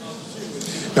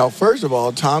 Now, first of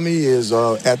all, Tommy is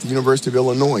at the University of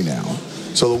Illinois now.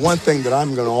 So the one thing that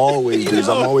I'm going to always do is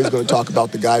I'm always going to talk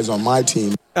about the guys on my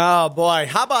team. Oh, boy.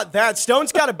 How about that?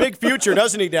 Stone's got a big future,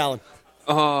 doesn't he, Dalen?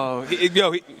 Oh,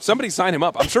 somebody sign him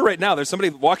up. I'm sure right now there's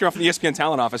somebody walking around from the ESPN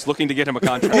talent office looking to get him a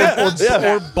contract.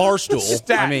 Or Barstool.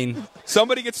 Stat. I mean,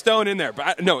 somebody gets Stone in there.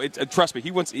 But trust me,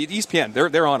 he wants ESPN.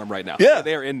 They're on him right now. Yeah,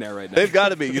 they're in there right now. They've got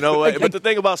to be. You know what? But the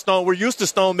thing about Stone, we're used to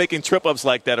Stone making trip ups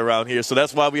like that around here, so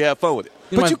that's why we have fun with it.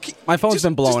 But my phone's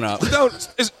been blowing up.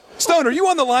 Stone, are you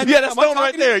on the line? Yeah, that's Stone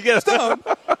right there. Yeah. Stone,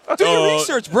 do your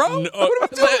research, bro. What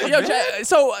are we doing?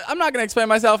 So I'm not going to explain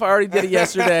myself. I already did it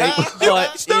yesterday.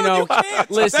 But, Stone, you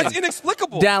can't. Listen. That's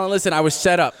inexplicable. Dalen, listen, I was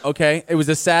set up, okay? It was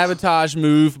a sabotage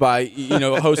move by,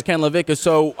 host Ken LaVicka.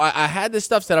 So I had this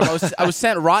stuff set up. I was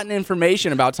sent rotten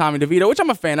information about Tommy DeVito, which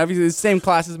I'm a fan of. He's in the same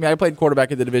class as me. I played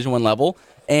quarterback at the Division I level.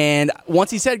 And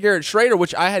once he said Garrett Schrader,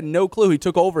 which I had no clue, he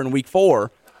took over in week 4.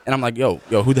 And I'm like, yo,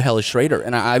 who the hell is Schrader?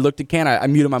 And I looked at Ken, I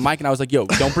muted my mic, and I was like, yo,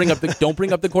 don't bring up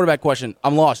the quarterback question.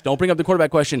 I'm lost. Don't bring up the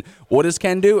quarterback question. What does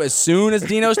Ken do? As soon as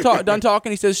Dino's done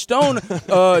talking, he says, Stone,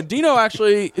 Dino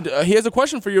actually, he has a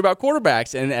question for you about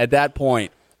quarterbacks. And at that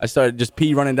point, I started just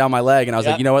pee running down my leg, and I was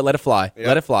like, you know what? Let it fly.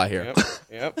 Let it fly here.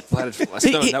 Yep. Let it fly.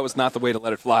 Stone, that was not the way to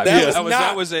let it fly.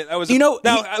 That was it.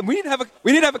 We need to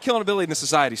have a killing in the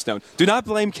society, Stone. Do not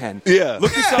blame Ken. Yeah.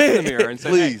 Look yourself in the mirror and say,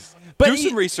 please. Do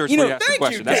some research before you ask the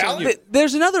question. That's on you.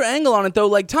 There's another angle on it, though.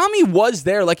 Like, Tommy was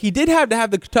there. Like, he did have to have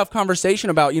the tough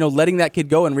conversation about, letting that kid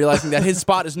go and realizing that his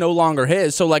spot is no longer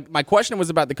his. So, like, my question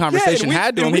was about the conversation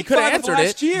had to him. He could have answered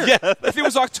it. Yeah. If it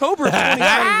was October of 2021,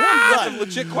 that's a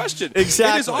legit question.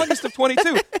 Exactly. It is August of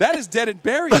 22. That is dead and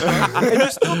buried. And you're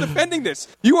still defending this.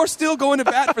 You are still going to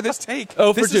bat for this take.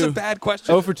 This is a bad question.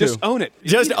 0 for 2. Just own it.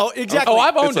 Exactly.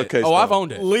 I've owned it. I've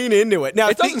owned it. Lean into it. Now,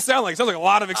 it doesn't sound like a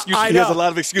lot of excuses. He has a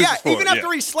lot of excuses for it. Even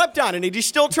after he slept on it, he's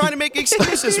still trying to make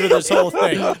excuses for this whole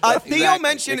thing. Theo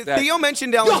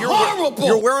mentioned, Dalen,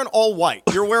 you're wearing all white.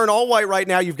 You're wearing all white right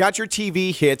now. You've got your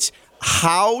TV hits.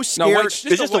 How scared? It's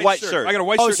just a white shirt. I got a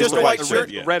white shirt. It's just a white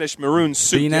shirt. Reddish maroon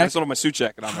suit. Yeah, that's on my suit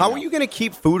jacket on. How are you going to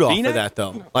keep food off of that,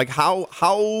 though? Like,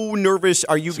 how nervous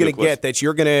are you going to get that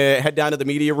you're going to head down to the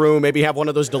media room, maybe have one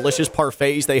of those delicious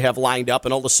parfaits they have lined up,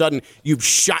 and all of a sudden you've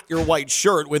shot your white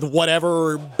shirt with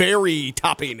whatever berry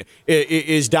topping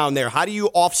is down there? How do you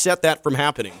offset that from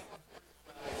happening?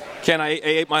 Ken, I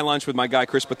ate my lunch with my guy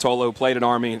Chris Patolo, who played in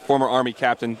Army, former Army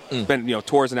captain, spent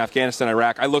tours in Afghanistan,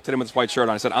 Iraq. I looked at him with his white shirt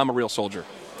on. I said, "I'm a real soldier.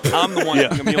 I'm the one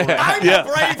eating a meal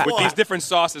with these different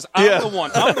sauces. I'm the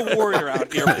one. I'm the warrior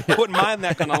out here, putting my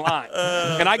neck on the line."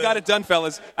 And I got it done,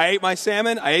 fellas. I ate my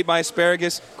salmon. I ate my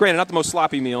asparagus. Granted, not the most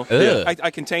sloppy meal.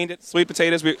 I contained it. Sweet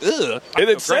potatoes. And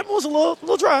the salmon was a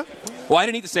little dry. Well, I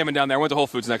didn't eat the salmon down there. I went to Whole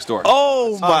Foods next door.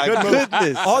 Oh, my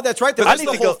goodness. Oh, that's right. There is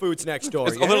the Whole Foods next door.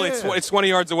 Literally, it's 20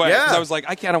 yards away. Yeah. I was like,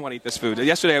 I don't want to eat this food.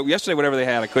 Yesterday, whatever they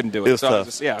had, I couldn't do it. So I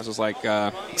was just like,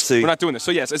 we're not doing this.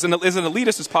 So, yes, as an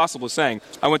elitist as possible is saying,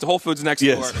 I went to Whole Foods next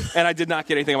door, and I did not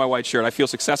get anything on my white shirt. I feel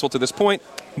successful to this point,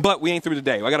 but we ain't through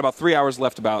today. I got about 3 hours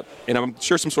left and I'm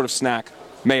sure some sort of snack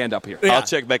may end up here. I'll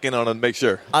check back in on it and make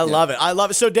sure. I love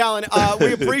it. So, Dalen,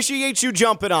 we appreciate you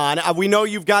jumping on. We know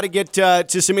you've got to get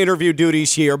to some interview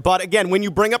duties here. But, again, when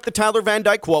you bring up the Tyler Van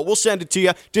Dyke quote, we'll send it to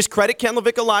you. Just credit Ken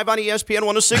LaVicka Live on ESPN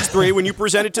 106.3 when you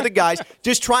present it to the guys.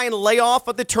 Just try and lay off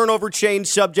of the turnover chain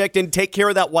subject and take care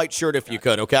of that white shirt if you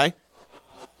could, okay?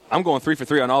 I'm going 3 for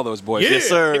 3 on all those boys. Yes,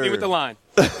 sir. Hit me with the line.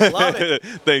 Love it.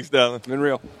 Thanks, Dalen. Been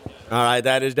real. All right,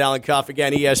 that is Dalen Cuff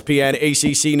again, ESPN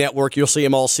ACC Network. You'll see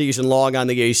him all season long on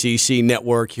the ACC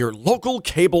Network, your local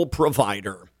cable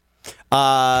provider.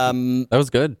 That was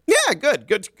good. Yeah,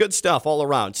 good stuff all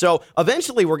around. So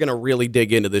eventually we're going to really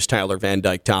dig into this Tyler Van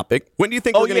Dyke topic. When do you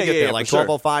think we're going to get there? Like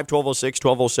 12:05, 12:06,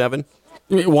 12:07?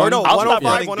 I'll stop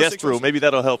running guest room. Maybe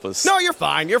that'll help us. No, you're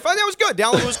fine. You're fine. That was good.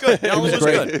 Dalen was good. Dalen was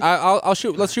good. I'll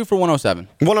shoot. Let's shoot for 107.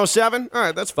 107? All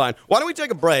right, that's fine. Why don't we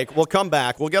take a break? We'll come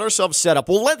back. We'll get ourselves set up.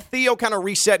 We'll let Theo kind of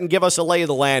reset and give us a lay of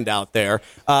the land out there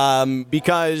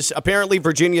because apparently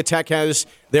Virginia Tech has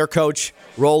their coach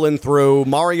rolling through.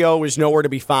 Mario is nowhere to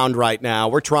be found right now.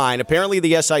 We're trying. Apparently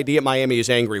the SID at Miami is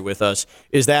angry with us.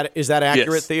 Is that accurate,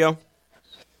 yes. Theo?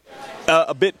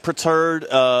 A bit perturbed,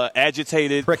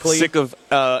 agitated, prickly. Sick of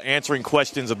answering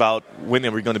questions about when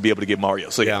are we going to be able to get Mario.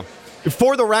 So yeah.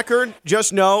 For the record,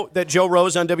 just know that Joe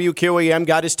Rose on WQAM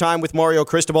got his time with Mario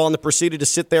Cristobal and proceeded to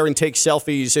sit there and take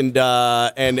selfies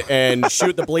and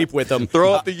shoot the bleep with him.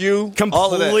 Throw up the U.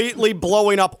 Completely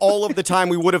blowing up all of the time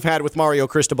we would have had with Mario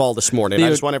Cristobal this morning. Theo,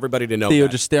 I just want everybody to know Theo,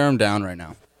 that. just stare him down right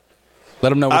now.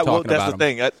 Let him know we're talking about him. That's the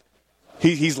thing.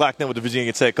 He's locked in with the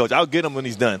Virginia Tech coach. I'll get him when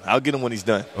he's done.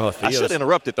 Well, I should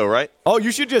interrupt it, though, right? Oh,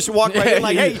 you should just walk right in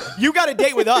like, hey, you got a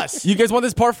date with us. You guys want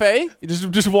this parfait? You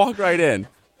just walk right in.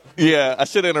 Yeah, I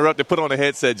should have interrupted, put on a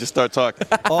headset, just start talking.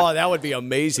 Oh, that would be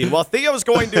amazing. Well, Theo's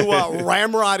going to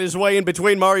ramrod his way in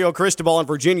between Mario Cristobal and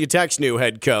Virginia Tech's new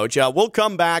head coach. We'll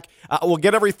come back. We'll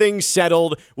get everything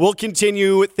settled. We'll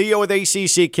continue Theo with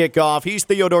ACC Kickoff. He's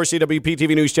Theo Dorsey,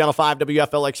 WPTV News Channel 5,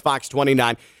 WFLX Fox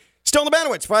 29. Still in the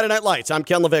Bandwidth, Friday Night Lights. I'm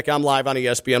Ken Levick. I'm live on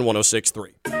ESPN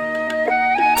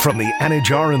 106.3. From the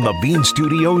Anajar and Levine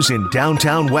Studios in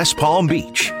downtown West Palm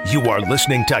Beach, you are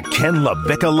listening to Ken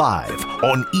Levick Live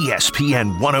on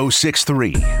ESPN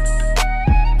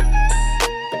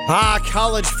 106.3.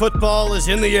 College football is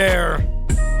in the air.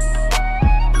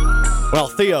 Well,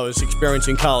 Theo is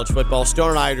experiencing college football.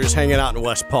 Stoner Iders hanging out in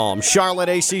West Palm. Charlotte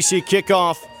ACC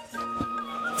Kickoff.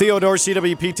 Theo Dorsey,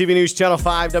 WPTV News Channel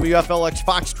 5, WFLX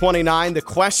Fox 29. The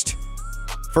quest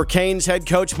for Canes head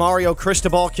coach Mario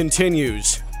Cristobal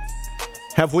continues.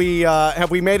 Have we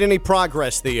made any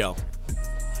progress, Theo?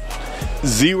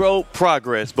 Zero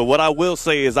progress, but what I will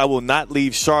say is I will not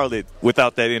leave Charlotte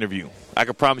without that interview. I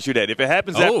can promise you that. If it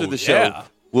happens after the show,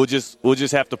 we'll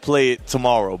just have to play it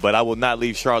tomorrow, but I will not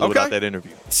leave Charlotte without that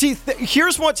interview. See,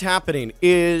 here's what's happening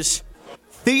is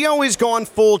Theo is gone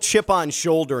full chip on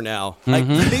shoulder now. Like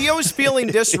Theo's feeling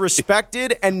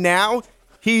disrespected, and now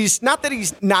he's not that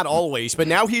he's not always, but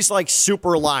now he's like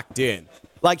super locked in.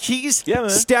 Like he's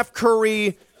Steph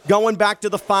Curry going back to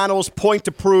the finals, point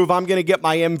to prove I'm going to get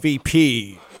my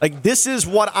MVP. Like this is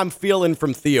what I'm feeling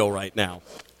from Theo right now.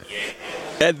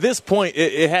 At this point,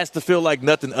 it has to feel like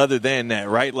nothing other than that,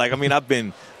 right? Like, I mean, I've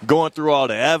been going through all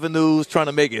the avenues trying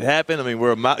to make it happen. I mean,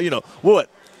 we're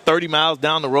 30 miles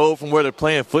down the road from where they're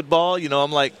playing football. You know,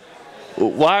 I'm like,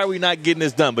 why are we not getting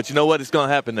this done? But you know what? It's going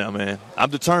to happen now, man. I'm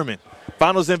determined.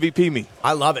 Finals MVP me.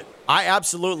 I love it. I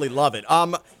absolutely love it. I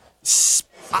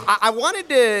wanted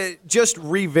to just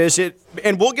revisit,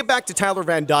 and we'll get back to Tyler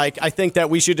Van Dyke. I think that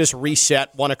we should just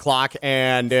reset 1 o'clock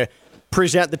and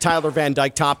present the Tyler Van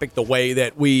Dyke topic the way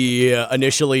that we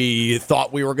initially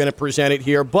thought we were going to present it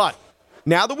here. But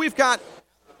now that we've got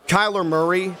Kyler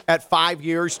Murray at 5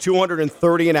 years,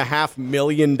 $230.5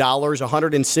 million,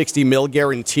 $160 million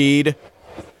guaranteed,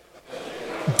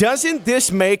 doesn't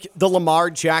this make the Lamar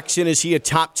Jackson, is he a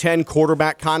top 10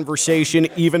 quarterback conversation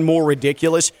even more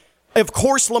ridiculous? Of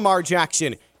course Lamar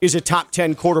Jackson is a top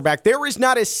 10 quarterback. There is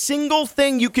not a single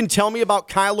thing you can tell me about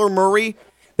Kyler Murray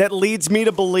that leads me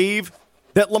to believe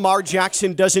that Lamar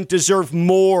Jackson doesn't deserve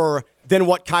more than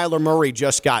what Kyler Murray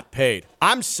just got paid.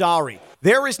 I'm sorry.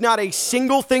 There is not a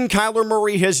single thing Kyler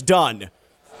Murray has done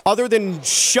other than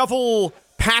shovel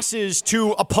passes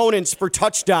to opponents for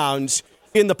touchdowns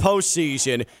in the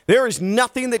postseason. There is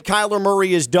nothing that Kyler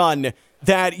Murray has done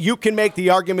that you can make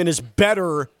the argument is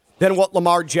better than what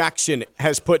Lamar Jackson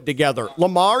has put together.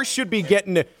 Lamar should be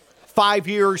getting 5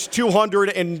 years,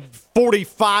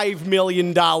 $245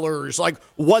 million, like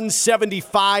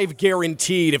 $175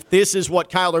 guaranteed. If this is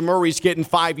what Kyler Murray's getting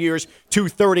 5 years,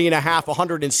 $230.5,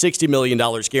 $160 million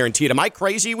guaranteed. Am I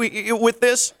crazy with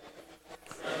this?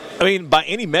 I mean, by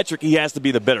any metric, he has to be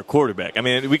the better quarterback. I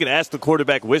mean, we can ask the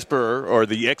quarterback whisperer or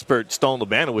the expert Stone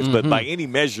Labanowitz, but by any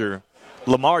measure,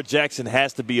 Lamar Jackson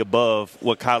has to be above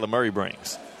what Kyler Murray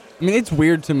brings. I mean, it's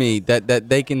weird to me that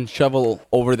they can shovel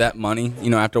over that money,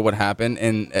 after what happened,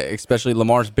 and especially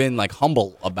Lamar's been,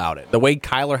 humble about it. The way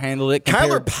Kyler handled it.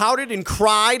 Kyler pouted and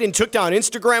cried and took down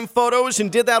Instagram photos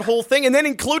and did that whole thing, and then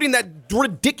including that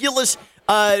ridiculous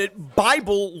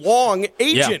Bible-long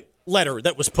agent letter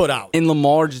that was put out. And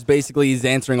Lamar just basically is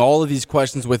answering all of these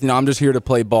questions with, I'm just here to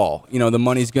play ball. The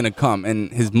money's going to come.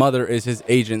 And his mother is his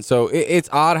agent. So it's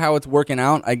odd how it's working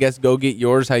out. I guess go get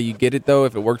yours how you get it, though,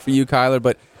 if it worked for you, Kyler.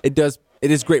 But it does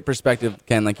it is great perspective,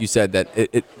 Ken, like you said,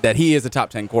 that he is a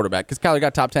top 10 quarterback because Kyler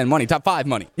got top 10 money, top 5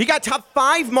 money. He got top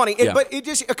 5 money. Yeah. But it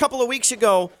just a couple of weeks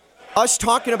ago, us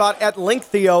talking about at length,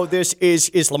 Theo, this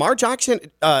is Lamar Jackson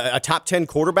a top 10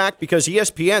 quarterback? Because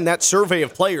ESPN, that survey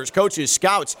of players, coaches,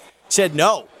 scouts, said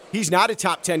no. He's not a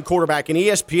top 10 quarterback, and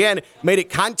ESPN made it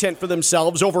content for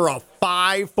themselves over a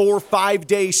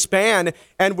 5-day span,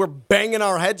 and we're banging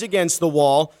our heads against the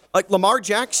wall. Like, Lamar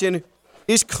Jackson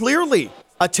is clearly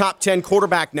a top 10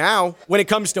 quarterback now when it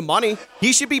comes to money.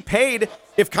 He should be paid.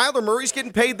 If Kyler Murray's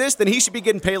getting paid this, then he should be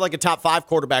getting paid like a top 5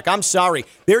 quarterback. I'm sorry.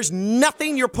 There's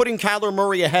nothing you're putting Kyler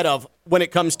Murray ahead of when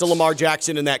it comes to Lamar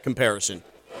Jackson in that comparison.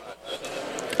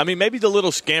 I mean, maybe the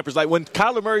little scampers. Like, when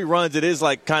Kyler Murray runs, it is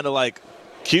like kind of like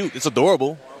cute. It's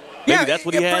adorable. Maybe that's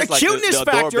what he has. For a cuteness the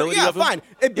factor, of him. fine.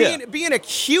 Being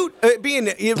cute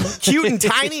and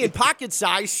tiny and pocket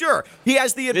size, sure, he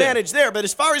has the advantage there. But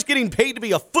as far as getting paid to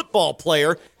be a football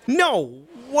player, no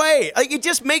way. It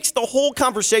just makes the whole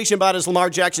conversation about his Lamar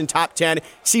Jackson top 10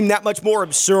 seem that much more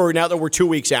absurd now that we're 2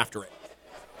 weeks after it.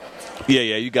 Yeah,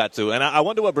 you got to. And I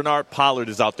wonder what Bernard Pollard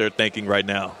is out there thinking right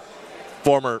now.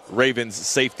 Former Ravens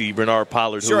safety Bernard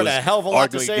Pollard, who was a hell of a lot to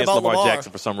arguing say against about Lamar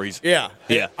Jackson for some reason. Yeah.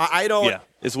 I don't. Yeah,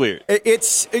 it's weird.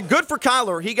 It's good for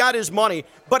Kyler. He got his money.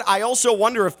 But I also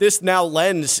wonder if this now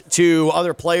lends to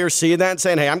other players seeing that and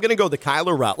saying, hey, I'm going to go the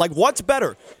Kyler route. Like, what's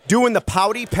better, doing the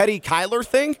pouty, petty Kyler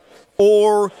thing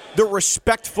or the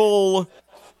respectful,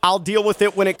 I'll deal with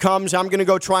it when it comes, I'm going to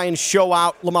go try and show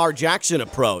out Lamar Jackson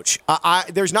approach?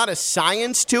 There's not a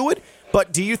science to it,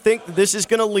 but do you think that this is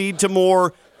going to lead to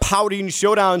more pouting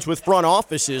showdowns with front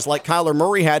offices like Kyler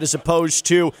Murray had, as opposed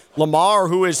to Lamar,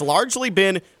 who has largely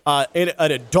been an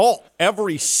adult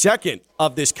every second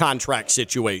of this contract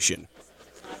situation?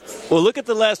 Well, look at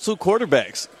the last 2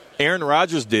 quarterbacks. Aaron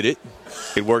Rodgers did it.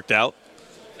 It worked out.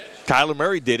 Kyler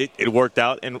Murray did it. It worked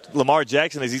out. And Lamar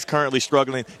Jackson, as he's currently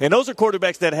struggling. And those are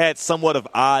quarterbacks that had somewhat of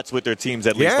odds with their teams,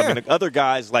 at least. Yeah. I mean, other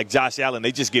guys like Josh Allen,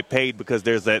 they just get paid because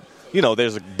there's that,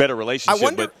 there's a better relationship. I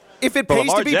wonder if it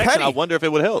pays to be petty. I wonder if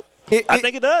it would help. I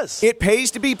think it does. It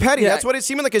pays to be petty. Yeah. That's what it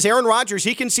seemed like. Because Aaron Rodgers,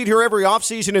 he can sit here every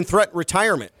offseason and threaten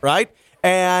retirement, right?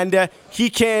 And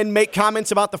he can make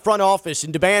comments about the front office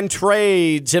and demand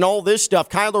trades and all this stuff.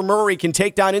 Kyler Murray can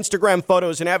take down Instagram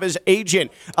photos and have his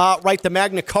agent write the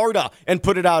Magna Carta and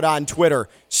put it out on Twitter.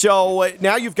 So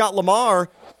now you've got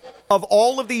Lamar. Of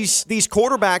all of these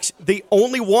quarterbacks, the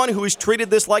only one who is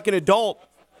treated this like an adult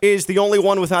is the only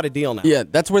one without a deal now. Yeah,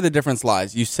 that's where the difference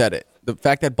lies. You said it. The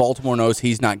fact that Baltimore knows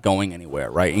he's not going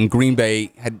anywhere, right? And Green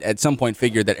Bay had at some point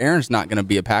figured that Aaron's not going to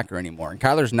be a Packer anymore, and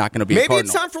Kyler's not going to be a Cardinal. Maybe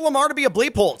it's time for Lamar to be a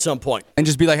bleep hole at some point. And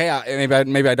just be like, hey,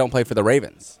 maybe I don't play for the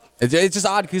Ravens. It's just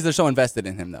odd because they're so invested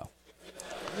in him, though.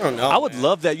 I don't know. I would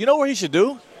love that. You know what he should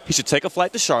do? He should take a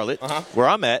flight to Charlotte, where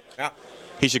I'm at. Yeah.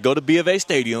 He should go to B of A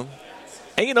Stadium.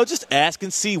 And, just ask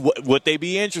and see what they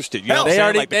be interested. You know, they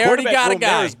already got a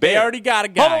guy. They already got a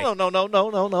guy. Oh,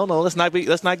 no. Let's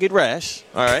not get rash.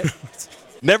 All right.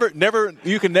 Never.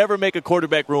 You can never make a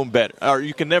quarterback room better, or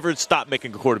you can never stop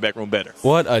making a quarterback room better.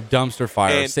 What a dumpster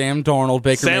fire! And Sam Darnold,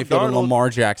 Baker Mayfield, and Lamar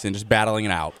Jackson just battling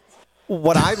it out.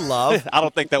 What I love, I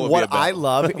don't think that would be a battle. What I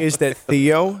love is that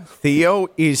Theo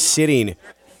is sitting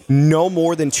no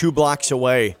more than 2 blocks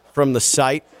away from the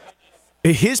site.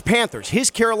 His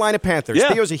Carolina Panthers.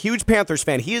 Yeah. Theo's a huge Panthers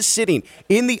fan. He is sitting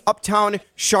in the uptown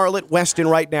Charlotte Westin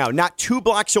right now, not 2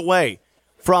 blocks away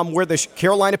from where the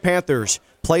Carolina Panthers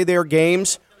play their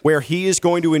games, where he is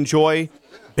going to enjoy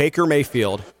Baker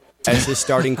Mayfield as his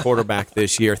starting quarterback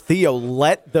this year. Theo,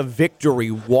 let the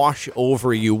victory wash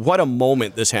over you. What a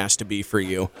moment this has to be for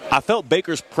you. I felt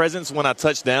Baker's presence when I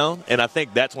touched down, and I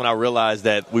think that's when I realized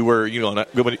that we were, going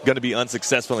to be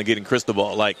unsuccessful in getting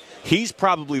Cristobal. Like, he's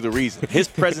probably the reason. His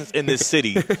presence in this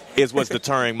city is what's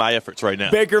deterring my efforts right now.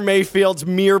 Baker Mayfield's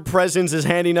mere presence is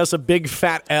handing us a big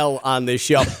fat L on this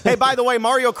show. Hey, by the way,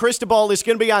 Mario Cristobal is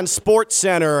going to be on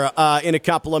SportsCenter in a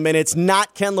couple of minutes,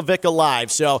 not Ken LaVicka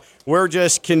Live. So we're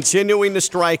just continuing to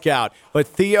strike out. But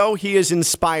Theo, he is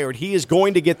inspired. He is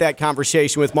going to get that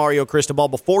conversation with Mario Cristobal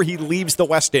before he leaves the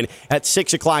Westin at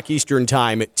 6 o'clock Eastern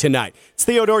Time tonight. It's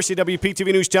Theo Dorsey,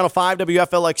 WPTV News Channel 5,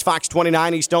 WFLX Fox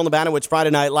 29, East Stone, Lebanowitz, Friday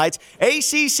Night Lights.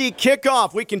 ACC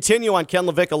kickoff. We continue on Ken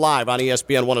LaVicka Live on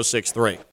ESPN 106.3.